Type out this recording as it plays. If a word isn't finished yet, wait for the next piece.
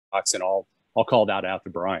and I'll call that out to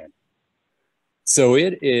Brian. So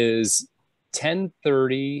it is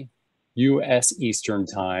 10:30 U.S. Eastern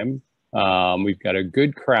time. We've got a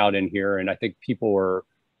good crowd in here, and I think people are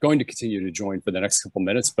going to continue to join for the next couple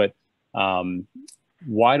minutes, but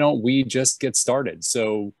why don't we just get started?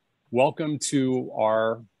 So welcome to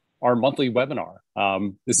our monthly webinar.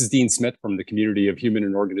 This is Dean Smith from the Community of Human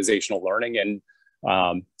and Organizational Learning,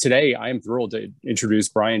 and today I am thrilled to introduce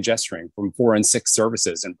Brian Gestring from Forensic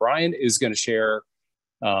Services, and Brian is going to share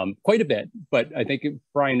quite a bit, but I think,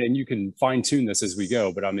 Brian, and you can fine tune this as we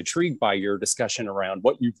go, but I'm intrigued by your discussion around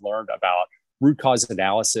what you've learned about root cause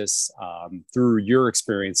analysis through your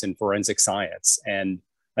experience in forensic science. And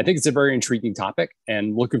I think it's a very intriguing topic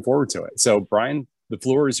and looking forward to it. So Brian, the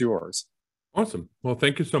floor is yours. Awesome. Well,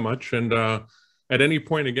 thank you so much. And at any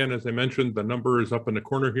point, again, as I mentioned, the number is up in the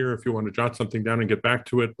corner here if you want to jot something down and get back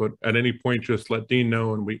to it. But at any point, just let Dean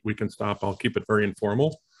know and we can stop. I'll keep it very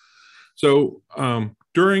informal. So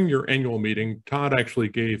during your annual meeting, Todd actually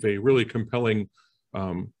gave a really compelling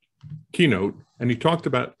keynote, and he talked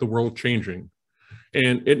about the world changing.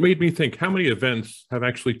 And it made me think, how many events have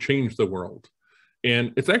actually changed the world?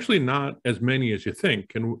 And it's actually not as many as you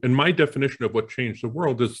think. And my definition of what changed the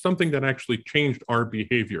world is something that actually changed our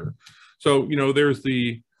behavior. So, you know, there's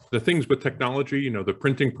the things with technology, you know, the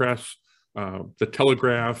printing press, the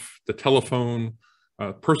telegraph, the telephone,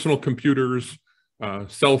 personal computers,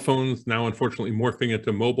 cell phones, now unfortunately morphing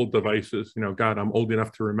into mobile devices. You know, God, I'm old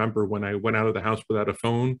enough to remember when I went out of the house without a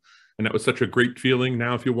phone, and that was such a great feeling.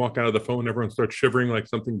 Now, if you walk out of the phone, everyone starts shivering like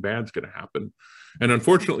something bad's going to happen. And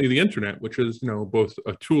unfortunately, the internet, which is, you know, both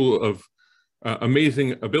a tool of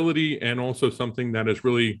amazing ability and also something that has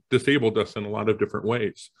really disabled us in a lot of different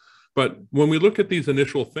ways. But when we look at these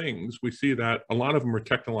initial things, we see that a lot of them are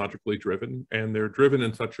technologically driven, and they're driven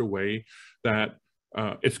in such a way that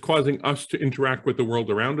it's causing us to interact with the world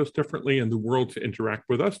around us differently and the world to interact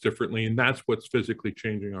with us differently. And that's what's physically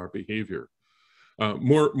changing our behavior.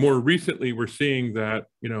 More recently, we're seeing that,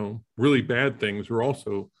 you know, really bad things are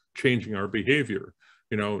also changing our behavior.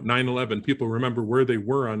 You know, 9/11, people remember where they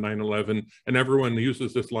were on 9/11, and everyone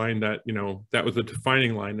uses this line that, you know, that was a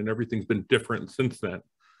defining line and everything's been different since then.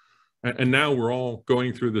 And now we're all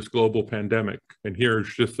going through this global pandemic. And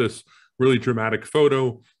here's just this really dramatic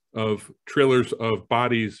photo of trailers of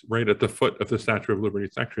bodies right at the foot of the Statue of Liberty.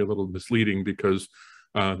 It's actually a little misleading because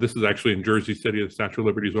this is actually in Jersey City. The Statue of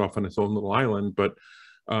Liberty is off on its own little island. But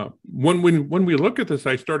when we look at this,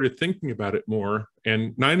 I started thinking about it more.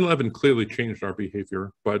 And 9/11 clearly changed our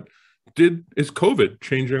behavior. But is COVID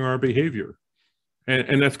changing our behavior?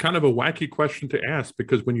 And that's kind of a wacky question to ask,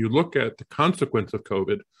 because when you look at the consequence of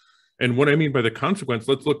COVID, and what I mean by the consequence,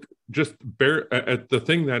 let's look just at the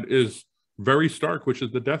thing that is very stark, which is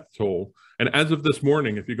the death toll. And as of this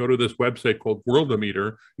morning, if you go to this website called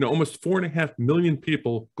Worldometer, you know, almost 4.5 million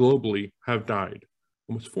people globally have died.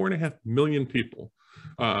 Almost 4.5 million people.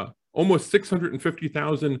 Almost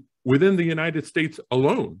 650,000 within the United States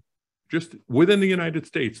alone, just within the United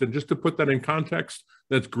States. And just to put that in context,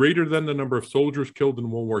 that's greater than the number of soldiers killed in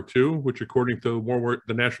World War II, which according to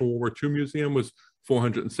the National World War II Museum was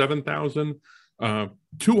 407,000.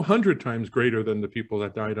 200 times greater than the people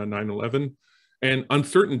that died on 9/11. And on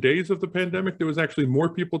certain days of the pandemic, there was actually more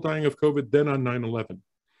people dying of COVID than on 9/11.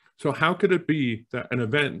 So how could it be that an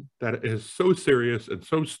event that is so serious and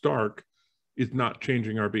so stark is not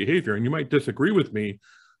changing our behavior? And you might disagree with me,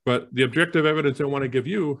 but the objective evidence I want to give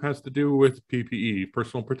you has to do with PPE,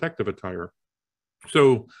 personal protective attire.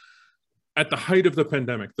 So at the height of the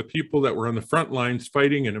pandemic, the people that were on the front lines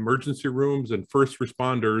fighting in emergency rooms and first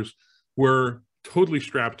responders were totally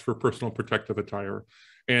strapped for personal protective attire.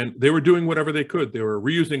 And they were doing whatever they could. They were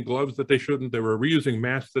reusing gloves that they shouldn't. They were reusing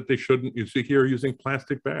masks that they shouldn't. You see here using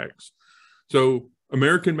plastic bags. So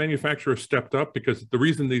American manufacturers stepped up, because the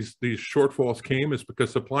reason these shortfalls came is because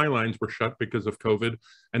supply lines were shut because of COVID,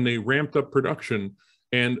 and they ramped up production,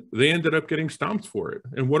 and they ended up getting stomped for it.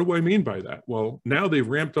 And what do I mean by that? Well, now they've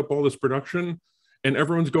ramped up all this production and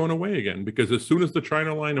everyone's going away again, because as soon as the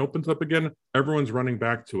China line opens up again, everyone's running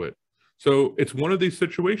back to it. So it's one of these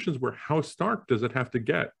situations where how stark does it have to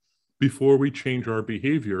get before we change our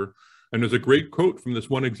behavior? And there's a great quote from this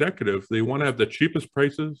one executive. They want to have the cheapest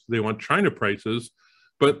prices. They want China prices,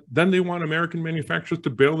 but then they want American manufacturers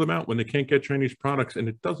to bail them out when they can't get Chinese products. And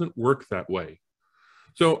it doesn't work that way.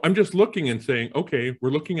 So I'm just looking and saying, okay,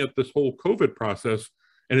 we're looking at this whole COVID process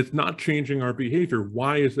and it's not changing our behavior.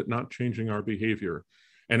 Why is it not changing our behavior?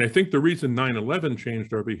 And I think the reason 9/11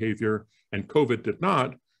 changed our behavior and COVID did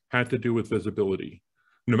not had to do with visibility.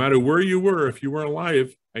 No matter where you were, if you were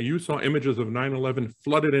alive and you saw images of 9/11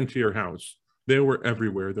 flooded into your house, They were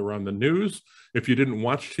everywhere. They were on the news. If you didn't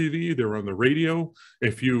watch TV, they were on the radio.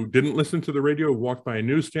 If you didn't listen to the radio, walked by a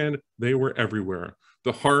newsstand, they were everywhere.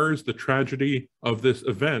 The horrors, the tragedy of this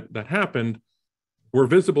event that happened were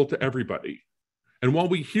visible to everybody. And while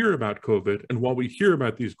we hear about COVID and while we hear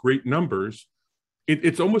about these great numbers,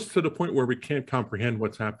 it's almost to the point where we can't comprehend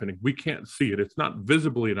what's happening. We can't see it. It's not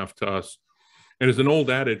visible enough to us. And as an old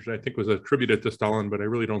adage that I think was attributed to Stalin, but I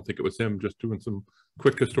really don't think it was him, just doing some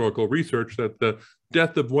quick historical research, that the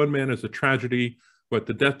death of one man is a tragedy, but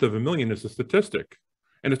the death of a million is a statistic.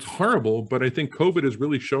 And it's horrible, but I think COVID is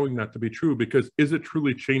really showing that to be true, because is it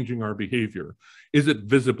truly changing our behavior? Is it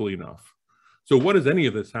visible enough? So what does any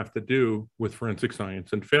of this have to do with forensic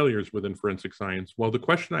science and failures within forensic science? Well, the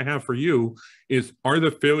question I have for you is, are the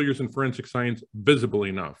failures in forensic science visible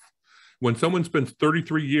enough? When someone spends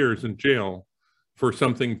 33 years in jail for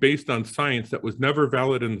something based on science that was never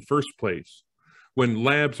valid in the first place, when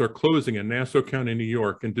labs are closing in Nassau County, New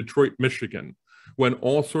York, and Detroit, Michigan, when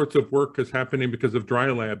all sorts of work is happening because of dry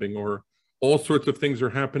labbing, or all sorts of things are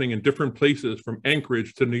happening in different places from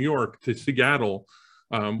Anchorage to New York to Seattle,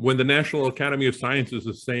 when the National Academy of Sciences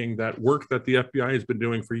is saying that work that the FBI has been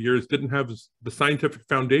doing for years didn't have the scientific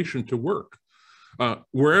foundation to work.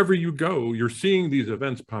 Wherever you go, you're seeing these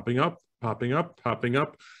events popping up, popping up, popping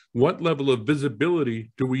up. What level of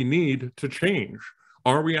visibility do we need to change?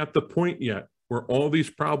 Are we at the point yet where all these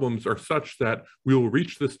problems are such that we will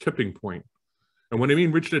reach this tipping point? And when I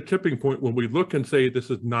mean reach the tipping point, when we look and say, this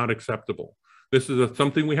is not acceptable, this is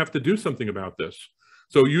something we have to do something about this.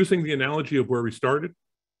 So using the analogy of where we started,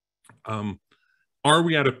 are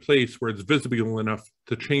we at a place where it's visible enough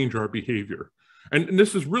to change our behavior? And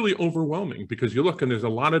this is really overwhelming, because you look and there's a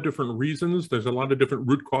lot of different reasons, there's a lot of different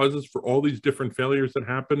root causes for all these different failures that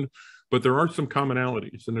happened, but there are some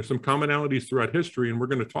commonalities, and there's some commonalities throughout history, and we're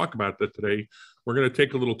going to talk about that today. We're going to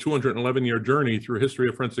take a little 211-year journey through history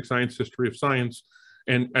of forensic science, history of science,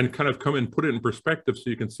 and kind of come and put it in perspective so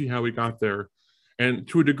you can see how we got there. And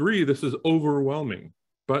to a degree, this is overwhelming.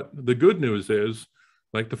 But the good news is,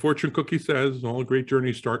 like the fortune cookie says, all great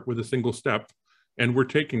journeys start with a single step. And we're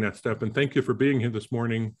taking that step. And thank you for being here this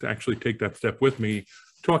morning to actually take that step with me,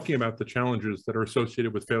 talking about the challenges that are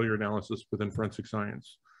associated with failure analysis within forensic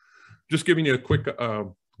science. Just giving you a quick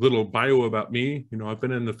little bio about me. You know, I've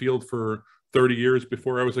been in the field for 30 years.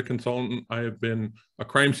 Before I was a consultant, I have been a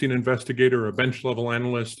crime scene investigator, a bench level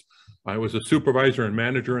analyst. I was a supervisor and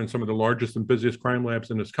manager in some of the largest and busiest crime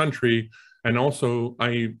labs in this country. And also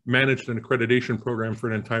I managed an accreditation program for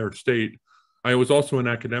an entire state. I was also an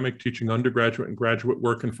academic teaching undergraduate and graduate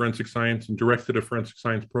work in forensic science, and directed a forensic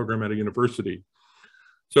science program at a university.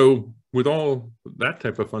 So with all that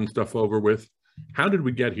type of fun stuff over with, how did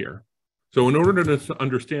we get here? So in order to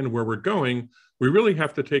understand where we're going, we really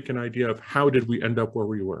have to take an idea of how did we end up where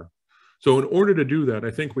we were. So in order to do that,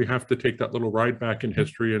 I think we have to take that little ride back in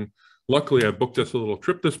history. And luckily I booked us a little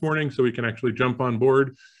trip this morning so we can actually jump on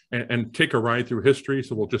board and take a ride through history.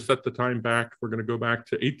 So we'll just set the time back. We're going to go back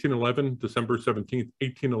to 1811, December 17th,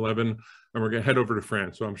 1811, and we're going to head over to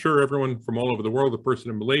France. So I'm sure everyone from all over the world, the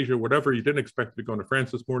person in Malaysia, whatever, you didn't expect to go to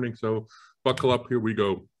France this morning. So buckle up, here we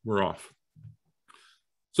go, we're off.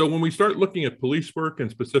 So when we start looking at police work,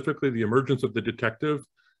 and specifically the emergence of the detective,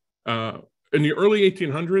 in the early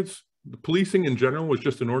 1800s, the policing in general was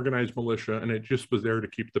just an organized militia, and it just was there to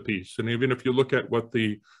keep the peace. And even if you look at what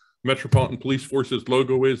the Metropolitan Police Force's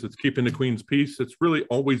logo is, it's keeping the Queen's peace. It's really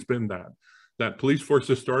always been that police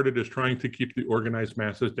forces started as trying to keep the organized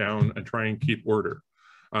masses down and try and keep order.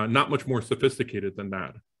 Not much more sophisticated than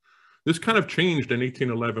that. This kind of changed in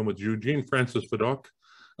 1811 with Eugene Francis Vidocq.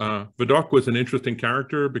 Vidocq was an interesting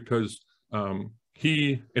character because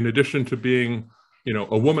he, in addition to being, you know,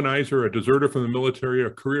 a womanizer, a deserter from the military,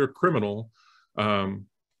 a career criminal,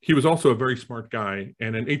 he was also a very smart guy.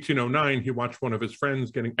 And in 1809, he watched one of his friends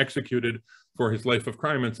getting executed for his life of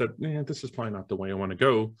crime and said, this is probably not the way I want to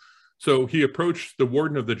go. So he approached the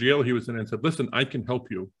warden of the jail he was in and said, listen, I can help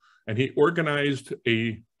you. And he organized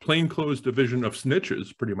a plainclothes division of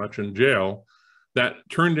snitches, pretty much, in jail, that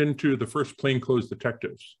turned into the first plainclothes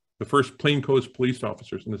detectives, the first plainclothes police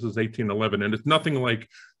officers. And this is 1811. And it's nothing like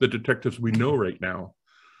the detectives we know right now.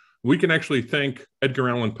 We can actually thank Edgar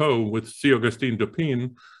Allan Poe with C. Augustine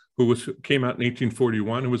Dupin, who came out in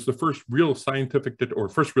 1841, who was the first real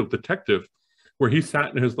first real detective, where he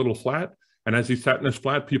sat in his little flat. And as he sat in his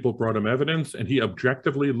flat, people brought him evidence, and he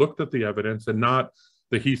objectively looked at the evidence, and not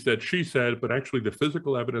the he said, she said, but actually the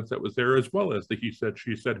physical evidence that was there, as well as the he said,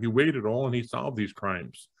 she said. He weighed it all, and he solved these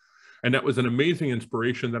crimes. And that was an amazing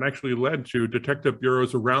inspiration that actually led to detective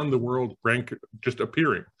bureaus around the world just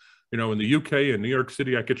appearing. You know, in the UK and New York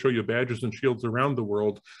City, I could show you badges and shields around the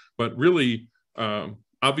world, but really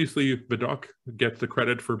Obviously, Vidocq gets the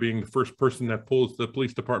credit for being the first person that pulls the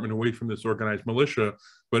police department away from this organized militia,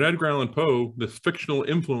 but Edgar Allan Poe, this fictional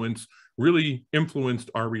influence, really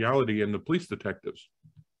influenced our reality and the police detectives.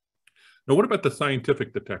 Now, what about the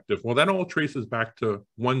scientific detective? Well, that all traces back to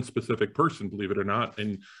one specific person, believe it or not,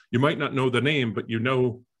 and you might not know the name, but you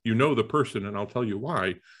know the person, and I'll tell you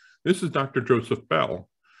why. This is Dr. Joseph Bell,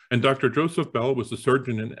 and Dr. Joseph Bell was a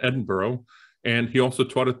surgeon in Edinburgh, and he also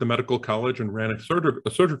taught at the medical college and ran a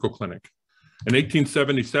surgical clinic. In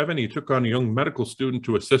 1877, he took on a young medical student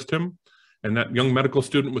to assist him, and that young medical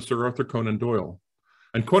student was Sir Arthur Conan Doyle.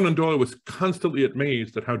 And Conan Doyle was constantly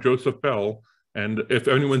amazed at how Joseph Bell, and if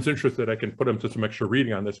anyone's interested, I can put him to some extra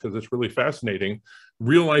reading on this because it's really fascinating,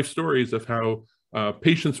 real life stories of how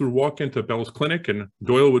patients would walk into Bell's clinic and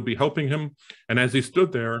Doyle would be helping him. And as he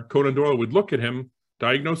stood there, Conan Doyle would look at him,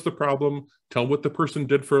 diagnose the problem, tell what the person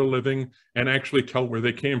did for a living, and actually tell where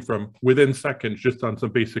they came from within seconds, just on some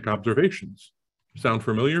basic observations. Sound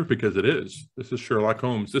familiar? Because it is. This is Sherlock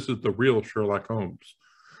Holmes. This is the real Sherlock Holmes.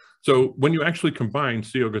 So when you actually combine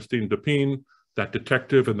C. Augustine Dupin, that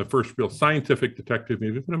detective, and the first real scientific detective,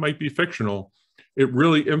 even if it might be fictional, it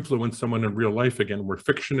really influenced someone in real life again, where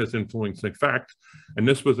fiction is influencing fact. And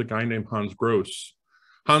this was a guy named Hans Gross.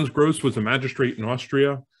 Hans Gross was a magistrate in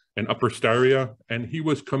Austria and Upper Styria, and he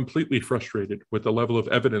was completely frustrated with the level of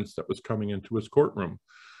evidence that was coming into his courtroom.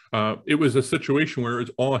 It was a situation where it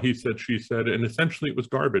was all he said, she said, and essentially it was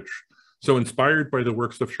garbage. So inspired by the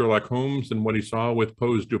works of Sherlock Holmes and what he saw with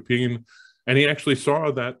Poe's Dupin, and he actually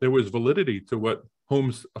saw that there was validity to what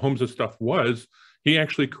Holmes's stuff was, he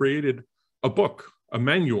actually created a book, a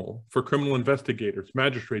manual for criminal investigators,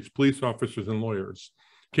 magistrates, police officers, and lawyers.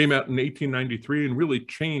 Came out in 1893 and really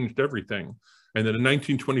changed everything. And then in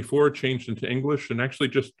 1924, changed into English and actually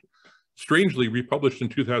just strangely republished in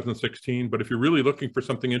 2016. But if you're really looking for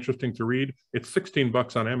something interesting to read, it's 16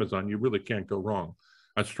 bucks on Amazon. You really can't go wrong.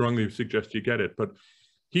 I strongly suggest you get it. But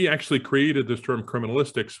he actually created this term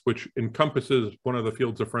criminalistics, which encompasses one of the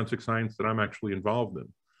fields of forensic science that I'm actually involved in.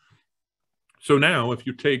 So now if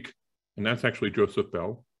you take, and that's actually Joseph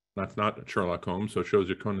Bell, that's not Sherlock Holmes, so it shows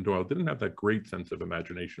you Conan Doyle didn't have that great sense of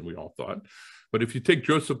imagination we all thought. But if you take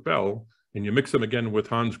Joseph Bell and you mix him again with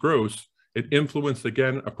Hans Gross, it influenced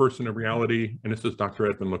again a person of reality, and this is Dr.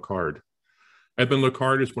 Edmond Locard. Edmond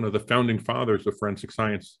Locard is one of the founding fathers of forensic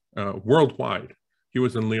science worldwide. He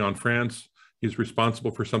was in Lyon, France. He's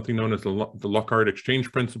responsible for something known as the Locard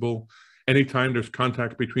exchange principle. Anytime there's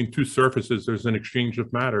contact between two surfaces, there's an exchange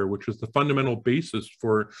of matter, which is the fundamental basis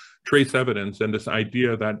for trace evidence and this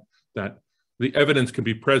idea that the evidence can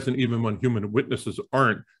be present even when human witnesses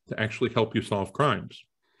aren't to actually help you solve crimes.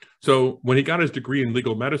 So when he got his degree in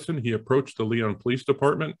legal medicine, he approached the Lyon Police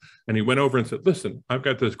Department and he went over and said, listen, I've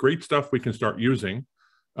got this great stuff we can start using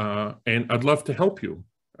and I'd love to help you.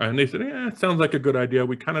 And they said, yeah, it sounds like a good idea.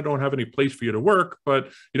 We kind of don't have any place for you to work, but,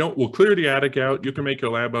 you know, we'll clear the attic out. You can make your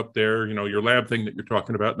lab up there, you know, your lab thing that you're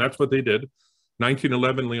talking about. And that's what they did.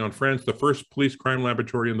 1911, Lyon, France, the first police crime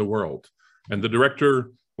laboratory in the world. And the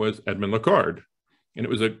director was Edmond Locard. And it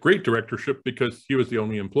was a great directorship because he was the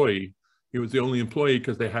only employee. He was the only employee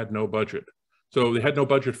because they had no budget. So they had no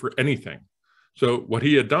budget for anything. So what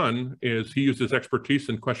he had done is he used his expertise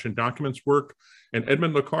in question documents work, and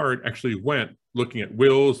Edmond Locard actually went looking at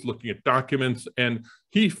wills, looking at documents, and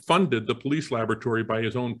he funded the police laboratory by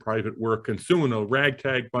his own private work, and soon a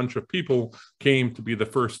ragtag bunch of people came to be the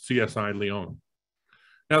first CSI Lyon.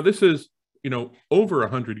 Now this is, you know, over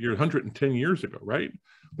 100 years, 110 years ago, right?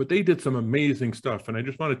 But they did some amazing stuff, and I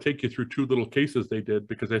just want to take you through two little cases they did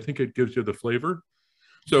because I think it gives you the flavor.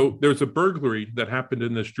 So there's a burglary that happened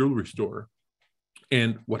in this jewelry store.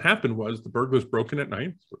 And what happened was the burglars broke in at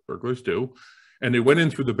night, what burglars do, and they went in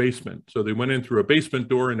through the basement. So they went in through a basement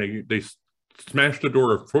door and they smashed the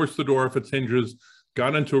door or forced the door off its hinges,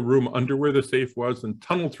 got into a room under where the safe was and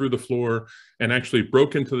tunneled through the floor and actually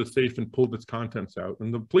broke into the safe and pulled its contents out.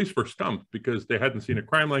 And the police were stumped because they hadn't seen a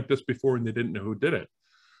crime like this before and they didn't know who did it.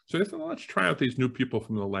 So they said, well, let's try out these new people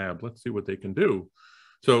from the lab. Let's see what they can do.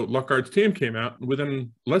 So Locard's team came out, and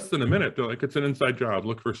within less than a minute, they're like, it's an inside job.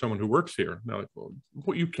 Look for someone who works here. And they're like,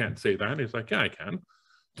 well, you can't say that. He's like, yeah, I can.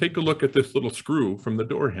 Take a look at this little screw from the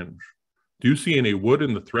door hinge. Do you see any wood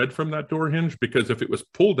in the thread from that door hinge? Because if it was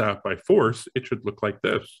pulled out by force, it should look like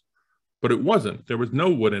this. But it wasn't. There was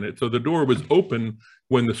no wood in it. So the door was open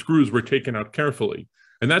when the screws were taken out carefully.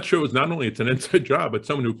 And that shows not only it's an inside job, but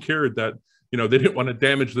someone who cared that, you know, they didn't want to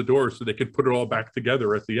damage the door so they could put it all back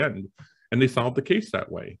together at the end. And they solved the case that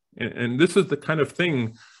way. And this is the kind of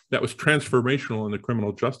thing that was transformational in the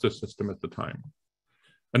criminal justice system at the time.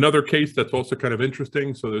 Another case that's also kind of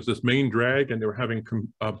interesting. So there's this main drag, and they were having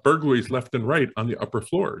burglaries left and right on the upper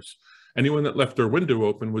floors. Anyone that left their window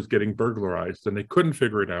open was getting burglarized, and they couldn't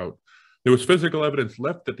figure it out. There was physical evidence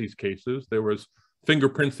left at these cases. There was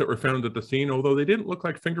fingerprints that were found at the scene, although they didn't look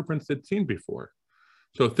like fingerprints they'd seen before.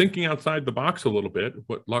 So thinking outside the box a little bit,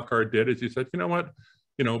 what Lockhart did is he said, you know what?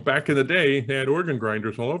 Back in the day, they had organ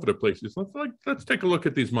grinders all over the place. Let's take a look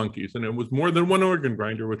at these monkeys. And it was more than one organ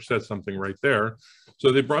grinder, which says something right there.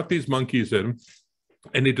 So they brought these monkeys in,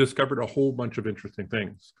 and they discovered a whole bunch of interesting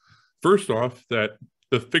things. First off, that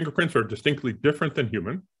the fingerprints are distinctly different than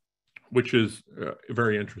human, which is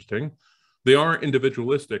very interesting. They are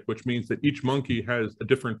individualistic, which means that each monkey has a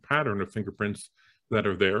different pattern of fingerprints that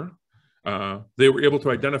are there. They were able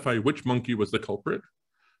to identify which monkey was the culprit.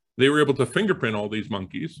 They were able to fingerprint all these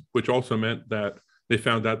monkeys, which also meant that they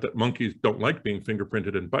found out that monkeys don't like being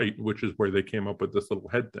fingerprinted and bite, which is where they came up with this little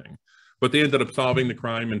head thing. But they ended up solving the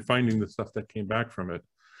crime and finding the stuff that came back from it.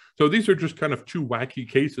 So these are just kind of two wacky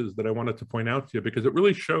cases that I wanted to point out to you, because it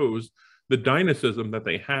really shows the dynamism that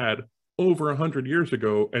they had over 100 years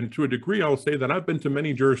ago. And to a degree, I'll say that I've been to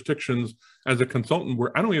many jurisdictions as a consultant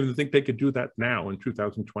where I don't even think they could do that now in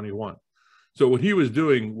 2021. So what he was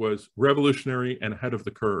doing was revolutionary and ahead of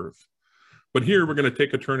the curve. But here we're going to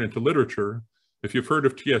take a turn into literature. If you've heard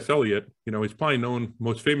of T.S. Eliot, he's probably known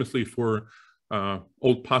most famously for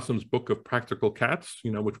Old Possum's Book of Practical Cats,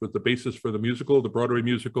 which was the basis for the musical, the Broadway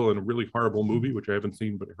musical, and a really horrible movie, which I haven't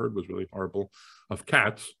seen, but I heard was really horrible, of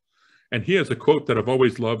cats. And he has a quote that I've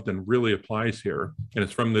always loved and really applies here. And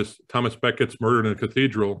it's from this Thomas Becket's Murder in a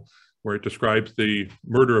Cathedral, where it describes the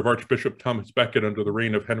murder of Archbishop Thomas Becket under the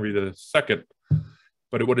reign of Henry II.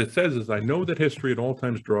 But what it says is, I know that history at all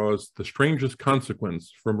times draws the strangest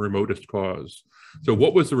consequence from remotest cause. So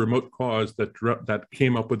what was the remote cause that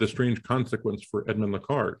came up with the strange consequence for Edmund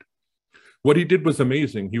Lockhart? What he did was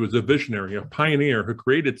amazing. He was a visionary, a pioneer who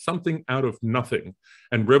created something out of nothing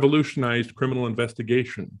and revolutionized criminal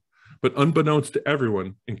investigation. But unbeknownst to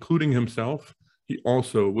everyone, including himself, he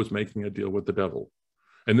also was making a deal with the devil.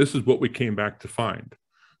 And this is what we came back to find.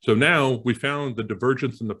 So now we found the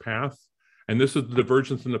divergence in the path, and this is the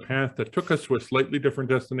divergence in the path that took us to a slightly different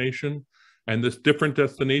destination. And this different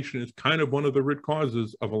destination is kind of one of the root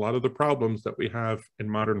causes of a lot of the problems that we have in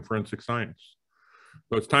modern forensic science.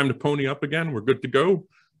 So it's time to pony up again. We're good to go.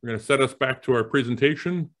 We're going to set us back to our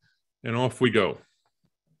presentation, and off we go.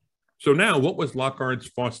 So now, what was Lockhart's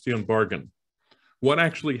Faustian bargain? What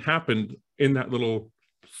actually happened in that little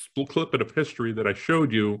clip of history that I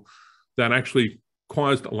showed you that actually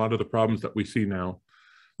caused a lot of the problems that we see now?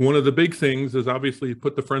 One of the big things is obviously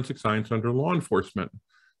put the forensic science under law enforcement.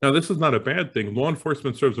 Now, this is not a bad thing. Law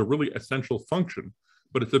enforcement serves a really essential function,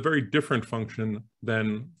 but it's a very different function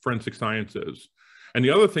than forensic science is. And the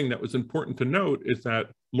other thing that was important to note is that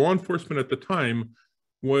law enforcement at the time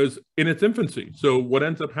was in its infancy. So what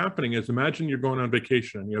ends up happening is, imagine you're going on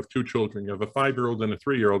vacation and you have two children. You have a 5-year-old and a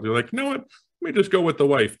 3-year-old. You're like, you know what? Let me just go with the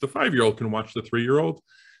wife. The 5-year-old can watch the 3-year-old.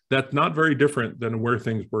 That's not very different than where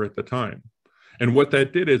things were at the time. And what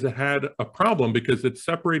that did is it had a problem because it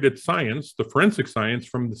separated science, the forensic science,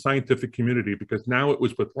 from the scientific community, because now it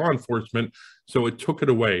was with law enforcement, so it took it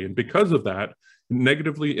away. And because of that,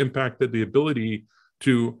 negatively impacted the ability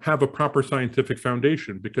to have a proper scientific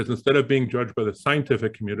foundation, because instead of being judged by the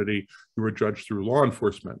scientific community, you were judged through law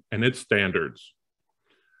enforcement and its standards.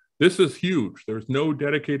 This is huge. There's no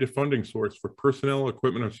dedicated funding source for personnel,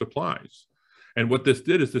 equipment, or supplies. And what this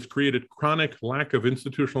did is this created chronic lack of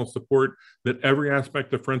institutional support that every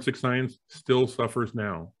aspect of forensic science still suffers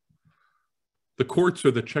now. The courts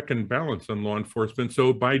are the check and balance on law enforcement.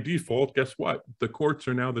 So by default, guess what? The courts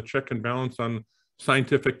are now the check and balance on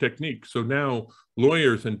scientific technique. So now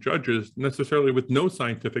lawyers and judges, necessarily with no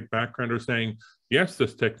scientific background, are saying, yes,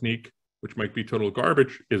 this technique, which might be total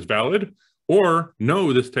garbage, is valid, or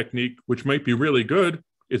no, this technique, which might be really good,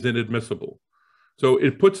 is inadmissible. So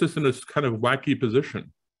it puts us in this kind of wacky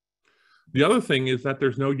position. The other thing is that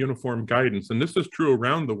there's no uniform guidance, and this is true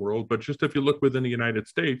around the world, but just if you look within the United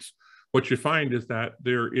States, what you find is that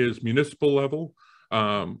there is municipal level,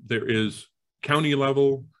 there is county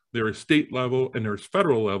level, there is state level, and there's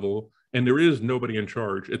federal level, and there is nobody in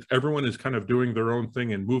charge. Everyone is kind of doing their own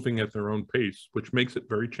thing and moving at their own pace, which makes it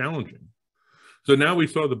very challenging. So now we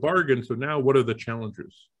saw the bargain, so now what are the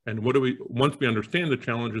challenges? And once we understand the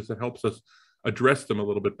challenges, it helps us address them a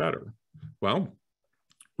little bit better. Well,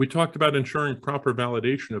 we talked about ensuring proper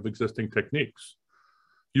validation of existing techniques.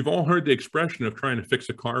 You've all heard the expression of trying to fix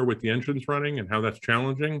a car with the engines running and how that's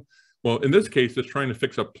challenging. Well, in this case, it's trying to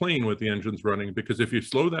fix a plane with the engines running, because if you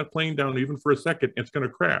slow that plane down even for a second, it's going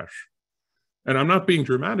to crash. And I'm not being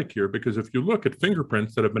dramatic here, because if you look at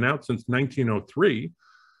fingerprints that have been out since 1903,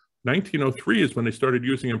 1903 is when they started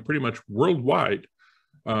using them pretty much worldwide.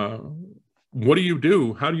 What do you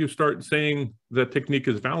do? How do you start saying that technique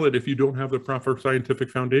is valid if you don't have the proper scientific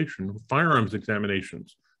foundation? Firearms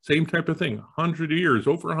examinations, same type of thing. 100 years,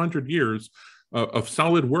 over 100 years of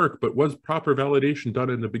solid work, but was proper validation done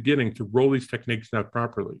in the beginning to roll these techniques out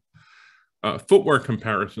properly? Footwear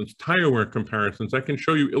comparisons, tire wear comparisons. I can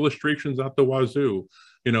show you illustrations out the wazoo.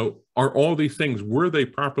 You know, are all these things, were they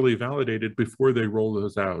properly validated before they roll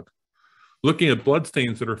those out? Looking at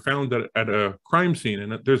bloodstains that are found at a crime scene.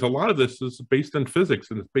 And there's a lot of this is based on physics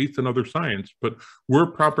and it's based on other science, but were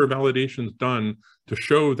proper validations done to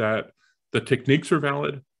show that the techniques are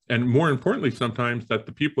valid? And more importantly, sometimes that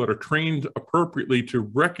the people that are trained appropriately to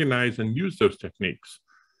recognize and use those techniques.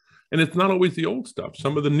 And it's not always the old stuff.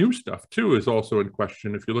 Some of the new stuff too is also in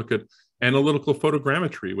question. If you look at analytical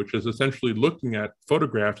photogrammetry, which is essentially looking at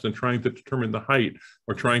photographs and trying to determine the height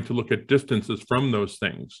or trying to look at distances from those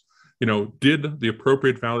things, you know, did the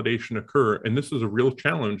appropriate validation occur? And this is a real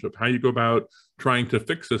challenge of how you go about trying to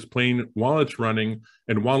fix this plane while it's running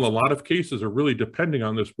and while a lot of cases are really depending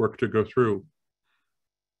on this work to go through.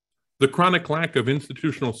 The chronic lack of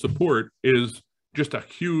institutional support is just a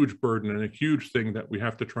huge burden and a huge thing that we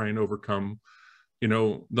have to try and overcome. You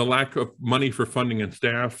know, the lack of money for funding and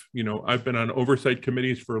staff. You know, I've been on oversight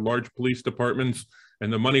committees for large police departments,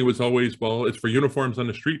 and the money was always, well, it's for uniforms on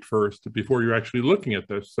the street first before you're actually looking at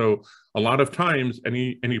this. So a lot of times,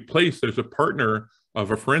 any place there's a partner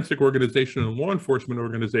of a forensic organization and law enforcement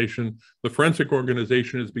organization, the forensic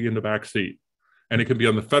organization is in the back seat. And it can be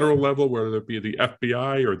on the federal level, whether it be the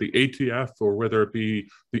FBI or the ATF, or whether it be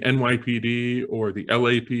the NYPD or the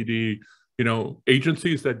LAPD. You know,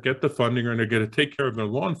 agencies that get the funding are going to take care of their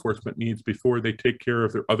law enforcement needs before they take care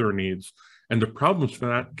of their other needs. And the problems for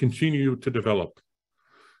that continue to develop.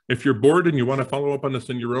 If you're bored and you want to follow up on this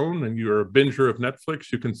on your own and you're a binger of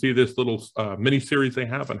Netflix, you can see this little mini series they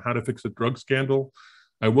have on how to fix a drug scandal.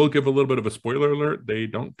 I will give a little bit of a spoiler alert. They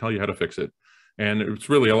don't tell you how to fix it. And it's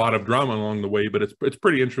really a lot of drama along the way, but it's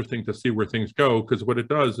pretty interesting to see where things go, because what it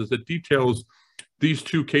does is it details these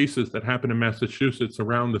two cases that happened in Massachusetts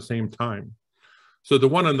around the same time. So the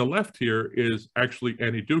one on the left here is actually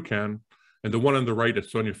Annie Dukan, and the one on the right is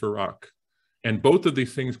Sonia Farrak. And both of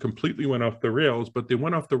these things completely went off the rails, but they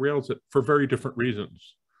went off the rails for very different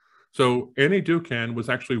reasons. So Annie Dukan was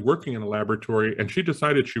actually working in a laboratory, and she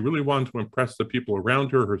decided she really wanted to impress the people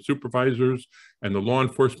around her, her supervisors, and the law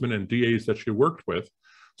enforcement and DAs that she worked with.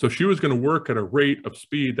 So she was going to work at a rate of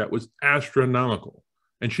speed that was astronomical.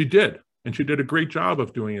 And she did. And she did a great job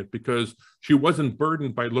of doing it because she wasn't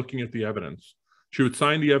burdened by looking at the evidence. She would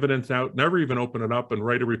sign the evidence out, never even open it up, and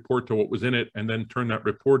write a report to what was in it, and then turn that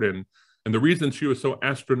report in. And the reason she was so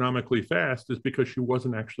astronomically fast is because she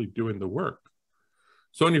wasn't actually doing the work.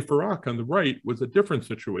 Sonia Farrak on the right was a different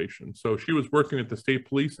situation. So she was working at the state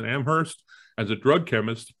police in Amherst as a drug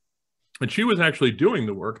chemist, and she was actually doing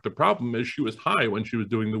the work. The problem is she was high when she was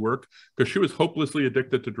doing the work because she was hopelessly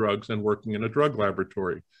addicted to drugs and working in a drug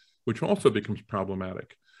laboratory, which also becomes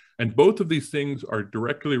problematic. And both of these things are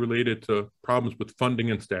directly related to problems with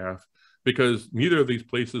funding and staff, because neither of these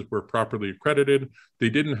places were properly accredited. They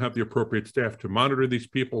didn't have the appropriate staff to monitor these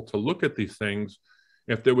people, to look at these things.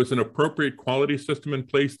 If there was an appropriate quality system in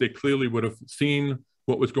place, they clearly would have seen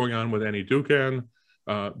what was going on with Annie Dukan.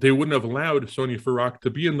 They wouldn't have allowed Sonia Farrak to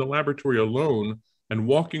be in the laboratory alone and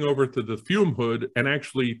walking over to the fume hood and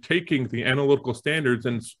actually taking the analytical standards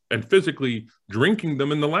and physically drinking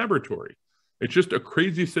them in the laboratory. It's just a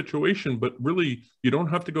crazy situation, but really, you don't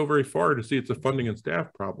have to go very far to see it's a funding and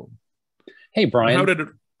staff problem. Hey, Brian. How did it,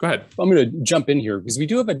 go ahead. I'm going to jump in here because we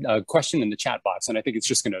do have a question in the chat box, and I think it's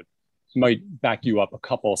just going to might back you up a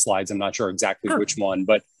couple of slides. I'm not sure exactly which one,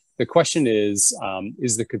 but the question is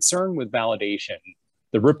the concern with validation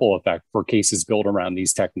the ripple effect for cases built around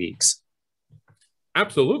these techniques?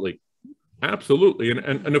 Absolutely. Absolutely.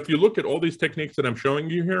 And if you look at all these techniques that I'm showing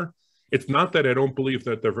you here, it's not that I don't believe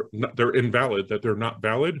that they're invalid, that they're not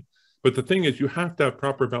valid. But the thing is, you have to have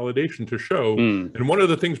proper validation to show. And one of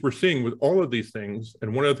the things we're seeing with all of these things,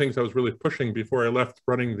 and one of the things I was really pushing before I left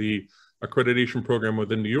running the accreditation program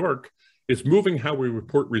within New York, is moving how we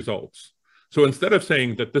report results. So instead of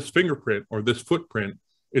saying that this fingerprint or this footprint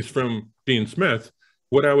is from Dean Smith,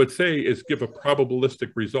 what I would say is give a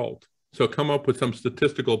probabilistic result. So come up with some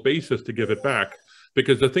statistical basis to give it back.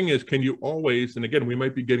 Because the thing is, can you always, and again, we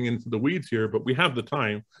might be getting into the weeds here, but we have the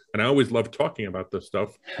time, and I always love talking about this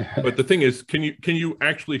stuff. But the thing is, can you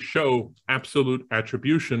actually show absolute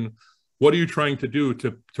attribution? What are you trying to do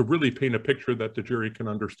to really paint a picture that the jury can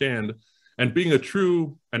understand? And being a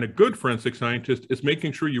true and a good forensic scientist is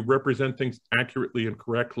making sure you represent things accurately and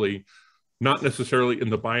correctly, not necessarily in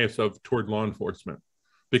the bias of toward law enforcement.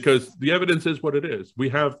 Because the evidence is what it is. We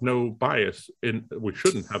have no bias, we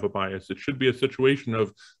shouldn't have a bias. It should be a situation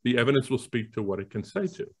of the evidence will speak to what it can say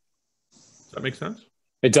to. Does that make sense?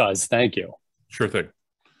 It does. Thank you. Sure thing.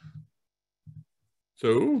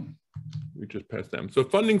 So we just passed them. So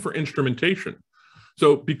funding for instrumentation.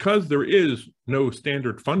 So because there is no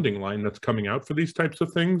standard funding line that's coming out for these types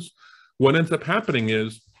of things, what ends up happening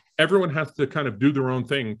is everyone has to kind of do their own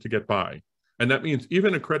thing to get by. And that means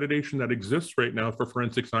even accreditation that exists right now for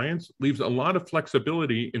forensic science leaves a lot of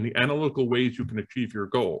flexibility in the analytical ways you can achieve your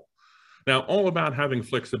goal. Now, all about having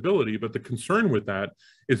flexibility, but the concern with that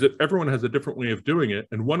is that everyone has a different way of doing it,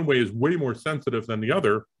 and one way is way more sensitive than the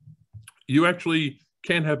other. You actually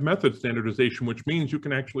can have method standardization, which means you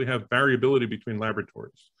can actually have variability between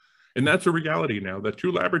laboratories. And that's a reality now, that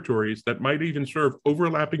two laboratories that might even serve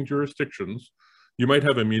overlapping jurisdictions, you might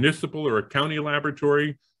have a municipal or a county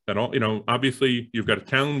laboratory that all, obviously you've got a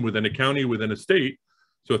town within a county within a state.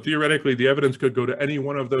 So theoretically, the evidence could go to any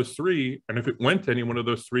one of those three. And if it went to any one of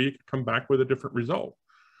those three, it could come back with a different result.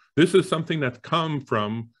 This is something that's come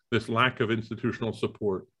from this lack of institutional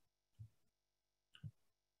support.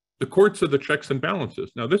 The courts are the checks and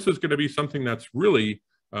balances. Now, this is going to be something that's really,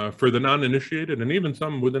 for the non-initiated and even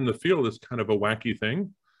some within the field, is kind of a wacky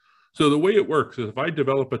thing. So the way it works is if I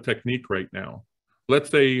develop a technique right now,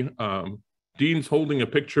 let's say Dean's holding a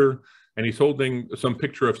picture and he's holding some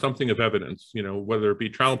picture of something of evidence, whether it be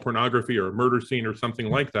child pornography or a murder scene or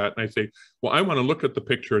something like that. And I say, well, I want to look at the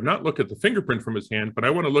picture, not look at the fingerprint from his hand, but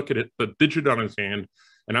I want to look at it, the digit on his hand.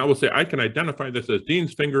 And I will say, I can identify this as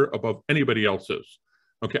Dean's finger above anybody else's.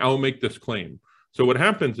 Okay, I will make this claim. So what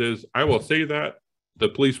happens is I will say that, the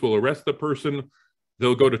police will arrest the person,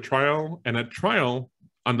 they'll go to trial, and at trial,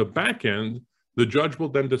 on the back end, the judge will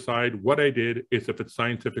then decide what I did is if it's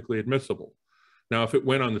scientifically admissible. Now, if it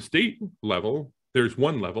went on the state level, there's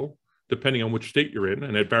one level, depending on which state you're in,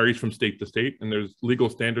 and it varies from state to state, and there's legal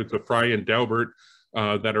standards of Frye and Daubert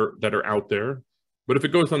that are out there. But if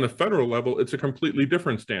it goes on the federal level, it's a completely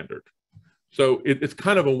different standard. So it's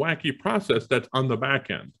kind of a wacky process that's on the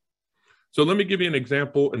back end. So let me give you an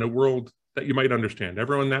example in a world that you might understand.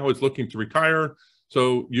 Everyone now is looking to retire.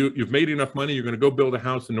 So you've made enough money, you're going to go build a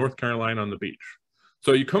house in North Carolina on the beach.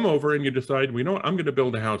 So you come over and you decide, well, you know what, I'm going to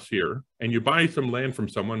build a house here. And you buy some land from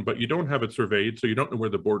someone, but you don't have it surveyed, so you don't know where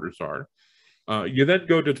the borders are. You then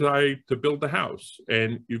go to try to build the house.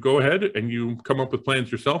 And you go ahead and you come up with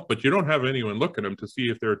plans yourself, but you don't have anyone look at them to see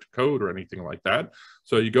if they're to code or anything like that.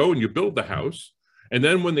 So you go and you build the house. And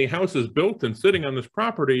then when the house is built and sitting on this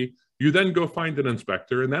property, you then go find an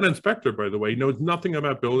inspector. And that inspector, by the way, knows nothing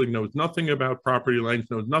about building, knows nothing about property lines,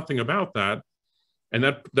 knows nothing about that. And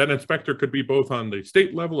that inspector could be both on the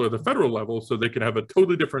state level or the federal level, so they could have a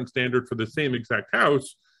totally different standard for the same exact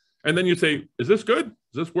house. And then you say, is this good?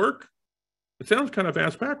 Does this work? It sounds kind of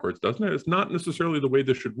ass backwards, doesn't it? It's not necessarily the way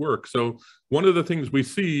this should work. So one of the things we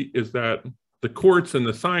see is that the courts and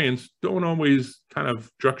the science don't always kind of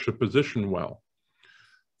juxtaposition well.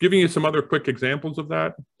 Giving you some other quick examples of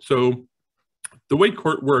that. So the way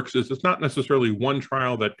court works is it's not necessarily one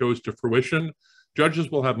trial that goes to fruition. Judges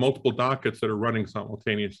will have multiple dockets that are running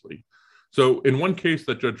simultaneously. So in one case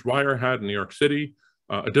that Judge Dwyer had in New York City,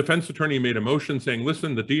 a defense attorney made a motion saying,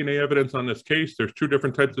 listen, the DNA evidence on this case, there's two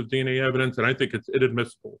different types of DNA evidence, and I think it's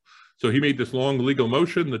inadmissible. So he made this long legal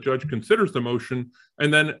motion, the judge considers the motion,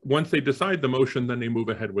 and then once they decide the motion, then they move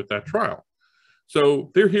ahead with that trial.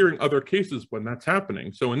 So they're hearing other cases when that's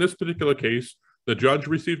happening. So in this particular case, the judge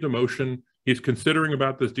received a motion, he's considering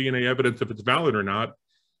about this DNA evidence, if it's valid or not,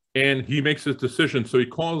 and he makes his decision. So he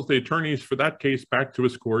calls the attorneys for that case back to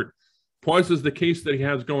his court, pauses the case that he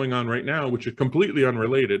has going on right now, which is completely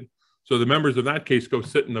unrelated. So the members of that case go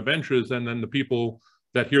sit in the benches, and then the people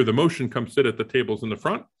that hear the motion come sit at the tables in the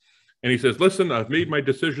front. And he says, listen, I've made my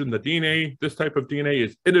decision. The DNA, this type of DNA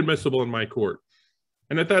is inadmissible in my court.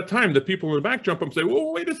 And at that time, the people in the back jump up and say,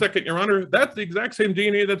 well, wait a second, Your Honor, that's the exact same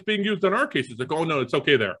DNA that's being used in our cases. They go, oh, no, it's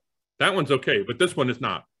okay there. That one's okay, but this one is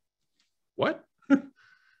not. What?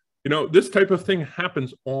 This type of thing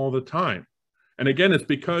happens all the time. And again, it's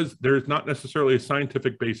because there's not necessarily a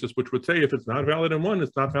scientific basis, which would say if it's not valid in one,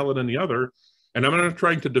 it's not valid in the other. And I'm not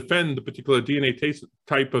trying to defend the particular DNA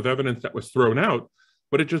type of evidence that was thrown out,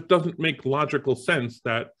 but it just doesn't make logical sense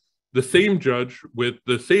that the same judge with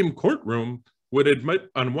the same courtroom would admit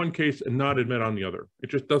on one case and not admit on the other. It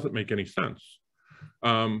just doesn't make any sense.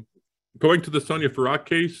 Going to the Sonia Farag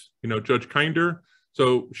case, Judge Kinder,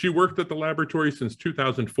 so she worked at the laboratory since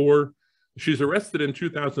 2004. She's arrested in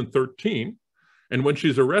 2013. And when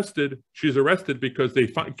she's arrested because they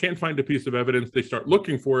can't find a piece of evidence. They start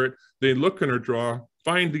looking for it. They look in her drawer,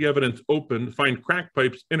 find the evidence open, find crack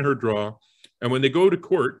pipes in her drawer. And when they go to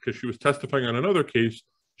court, because she was testifying on another case,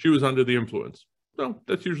 she was under the influence. So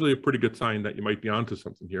that's usually a pretty good sign that you might be onto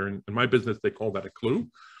something here. And in my business, they call that a clue.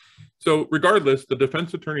 So regardless, the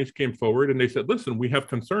defense attorneys came forward and they said, listen, we have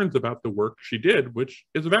concerns about the work she did, which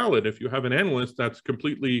is valid. If you have an analyst that's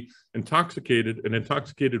completely intoxicated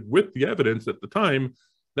with the evidence at the time,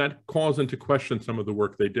 that calls into question some of the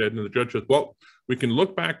work they did. And the judge said, well, we can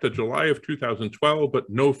look back to July of 2012, but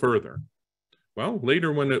no further. Well,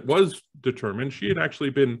 later when it was determined, she had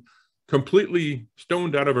actually been completely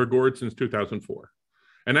stoned out of her gourd since 2004.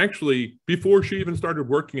 And actually, before she even started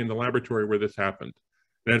working in the laboratory where this happened.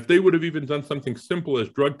 And if they would have even done something simple as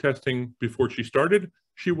drug testing before she started,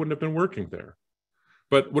 she wouldn't have been working there.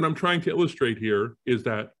 But what I'm trying to illustrate here is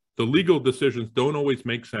that the legal decisions don't always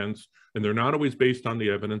make sense, and they're not always based on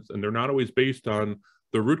the evidence, and they're not always based on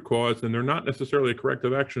the root cause, and they're not necessarily a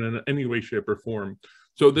corrective action in any way, shape, or form.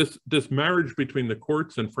 So this marriage between the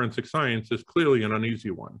courts and forensic science is clearly an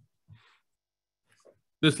uneasy one.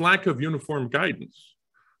 This lack of uniform guidance.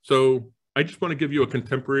 So I just want to give you a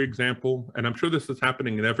contemporary example, and I'm sure this is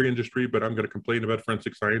happening in every industry, but I'm going to complain about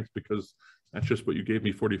forensic science because that's just what you gave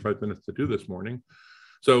me 45 minutes to do this morning.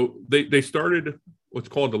 So they started what's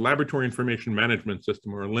called the Laboratory Information Management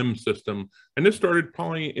System, or a LIM system, and this started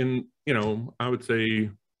probably in, I would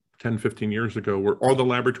say 10, 15 years ago, where all the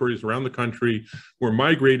laboratories around the country were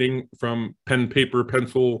migrating from pen, paper,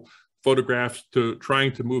 pencil, photographs to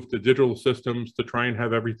trying to move to digital systems to try and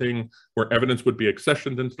have everything where evidence would be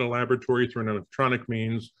accessioned into the laboratory through an electronic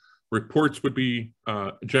means. Reports would be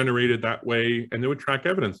generated that way, and they would track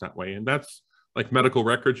evidence that way. And that's like medical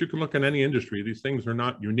records. You can look in any industry. These things are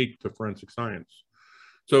not unique to forensic science.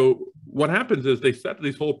 So what happens is they set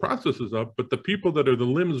these whole processes up, but the people that are the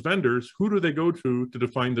LIMS vendors, who do they go to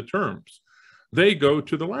define the terms? They go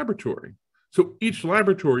to the laboratory. So each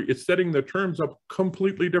laboratory is setting the terms up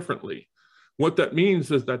completely differently. What that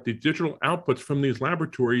means is that the digital outputs from these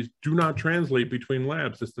laboratories do not translate between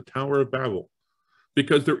labs. It's the Tower of Babel,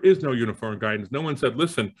 because there is no uniform guidance. No one said,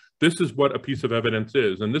 listen, this is what a piece of evidence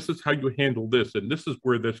is, and this is how you handle this, and this is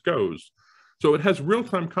where this goes. So it has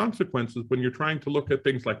real-time consequences when you're trying to look at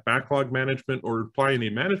things like backlog management or apply any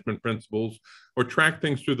management principles or track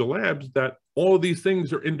things through the labs, that all of these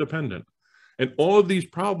things are independent. And all of these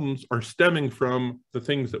problems are stemming from the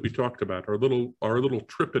things that we talked about, our little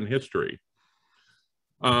trip in history.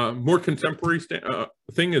 More contemporary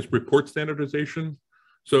thing is report standardization.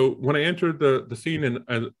 So when I entered the scene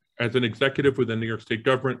as an executive within New York State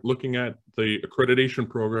government, looking at the accreditation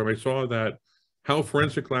program, I saw that how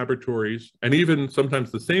forensic laboratories, and even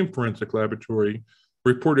sometimes the same forensic laboratory,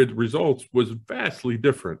 reported results was vastly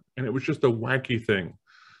different. And it was just a wacky thing.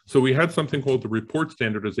 So we had something called the Report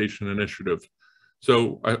Standardization Initiative.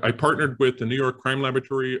 So I partnered with the New York Crime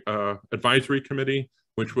Laboratory Advisory Committee,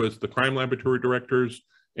 which was the crime laboratory directors.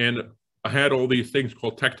 And I had all these things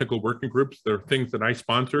called technical working groups. They're things that I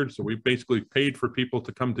sponsored. So we basically paid for people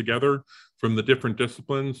to come together from the different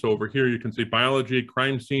disciplines. So over here, you can see biology,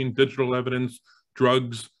 crime scene, digital evidence,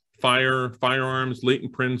 drugs, fire, firearms,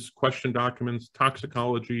 latent prints, question documents,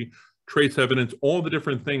 toxicology, trace evidence, all the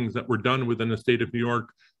different things that were done within the state of New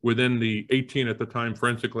York, within the 18 at the time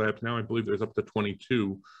forensic labs. Now I believe there's up to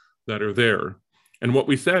 22 that are there. And what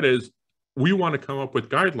we said is, we want to come up with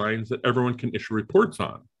guidelines that everyone can issue reports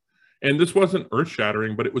on. And this wasn't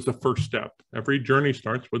earth-shattering, but it was a first step. Every journey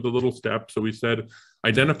starts with a little step. So we said,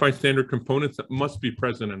 identify standard components that must be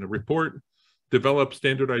present in a report, develop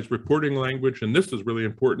standardized reporting language. And this is really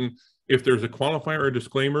important. If there's a qualifier or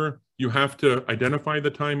disclaimer, you have to identify the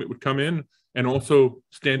time it would come in and also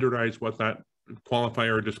standardize what that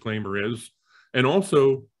qualifier or disclaimer is, and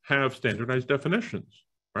also have standardized definitions,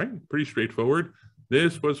 right? Pretty straightforward.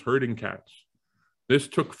 This was herding cats. This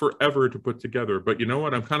took forever to put together, but you know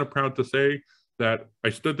what? I'm kind of proud to say that I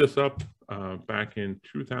stood this up back in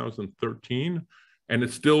 2013, and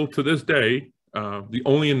it's still to this day the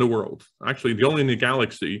only in the world, actually the only in the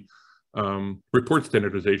galaxy, report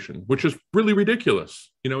standardization, which is really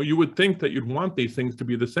ridiculous. You would think that you'd want these things to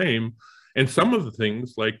be the same. And some of the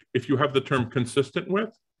things, like if you have the term consistent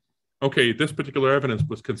with, okay, this particular evidence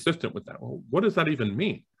was consistent with that. Well, what does that even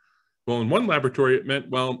mean? Well, in one laboratory, it meant,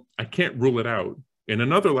 well, I can't rule it out. In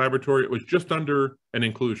another laboratory, it was just under an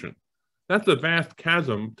inclusion. That's a vast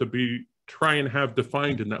chasm to try and have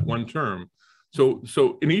defined in that one term. So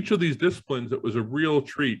in each of these disciplines, it was a real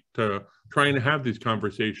treat to trying to have these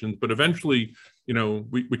conversations. But eventually,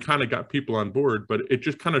 we kind of got people on board. But it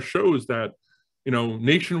just kind of shows that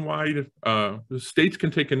nationwide, states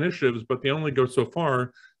can take initiatives, but they only go so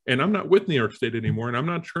far. And I'm not with New York State anymore, and I'm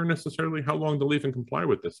not sure necessarily how long they'll even comply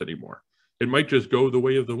with this anymore. It might just go the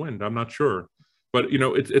way of the wind. I'm not sure, but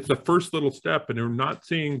it's the first little step, and we're not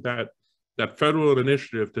seeing that federal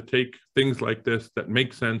initiative to take things like this that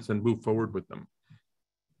make sense and move forward with them.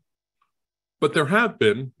 But there have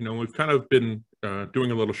been, we've kind of been doing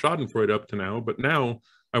a little Schadenfreude up to now, but now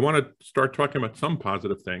I want to start talking about some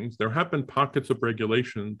positive things. There have been pockets of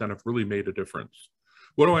regulation that have really made a difference.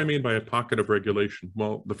 What do I mean by a pocket of regulation?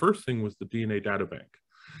 Well, the first thing was the DNA data bank.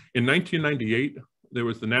 In 1998, there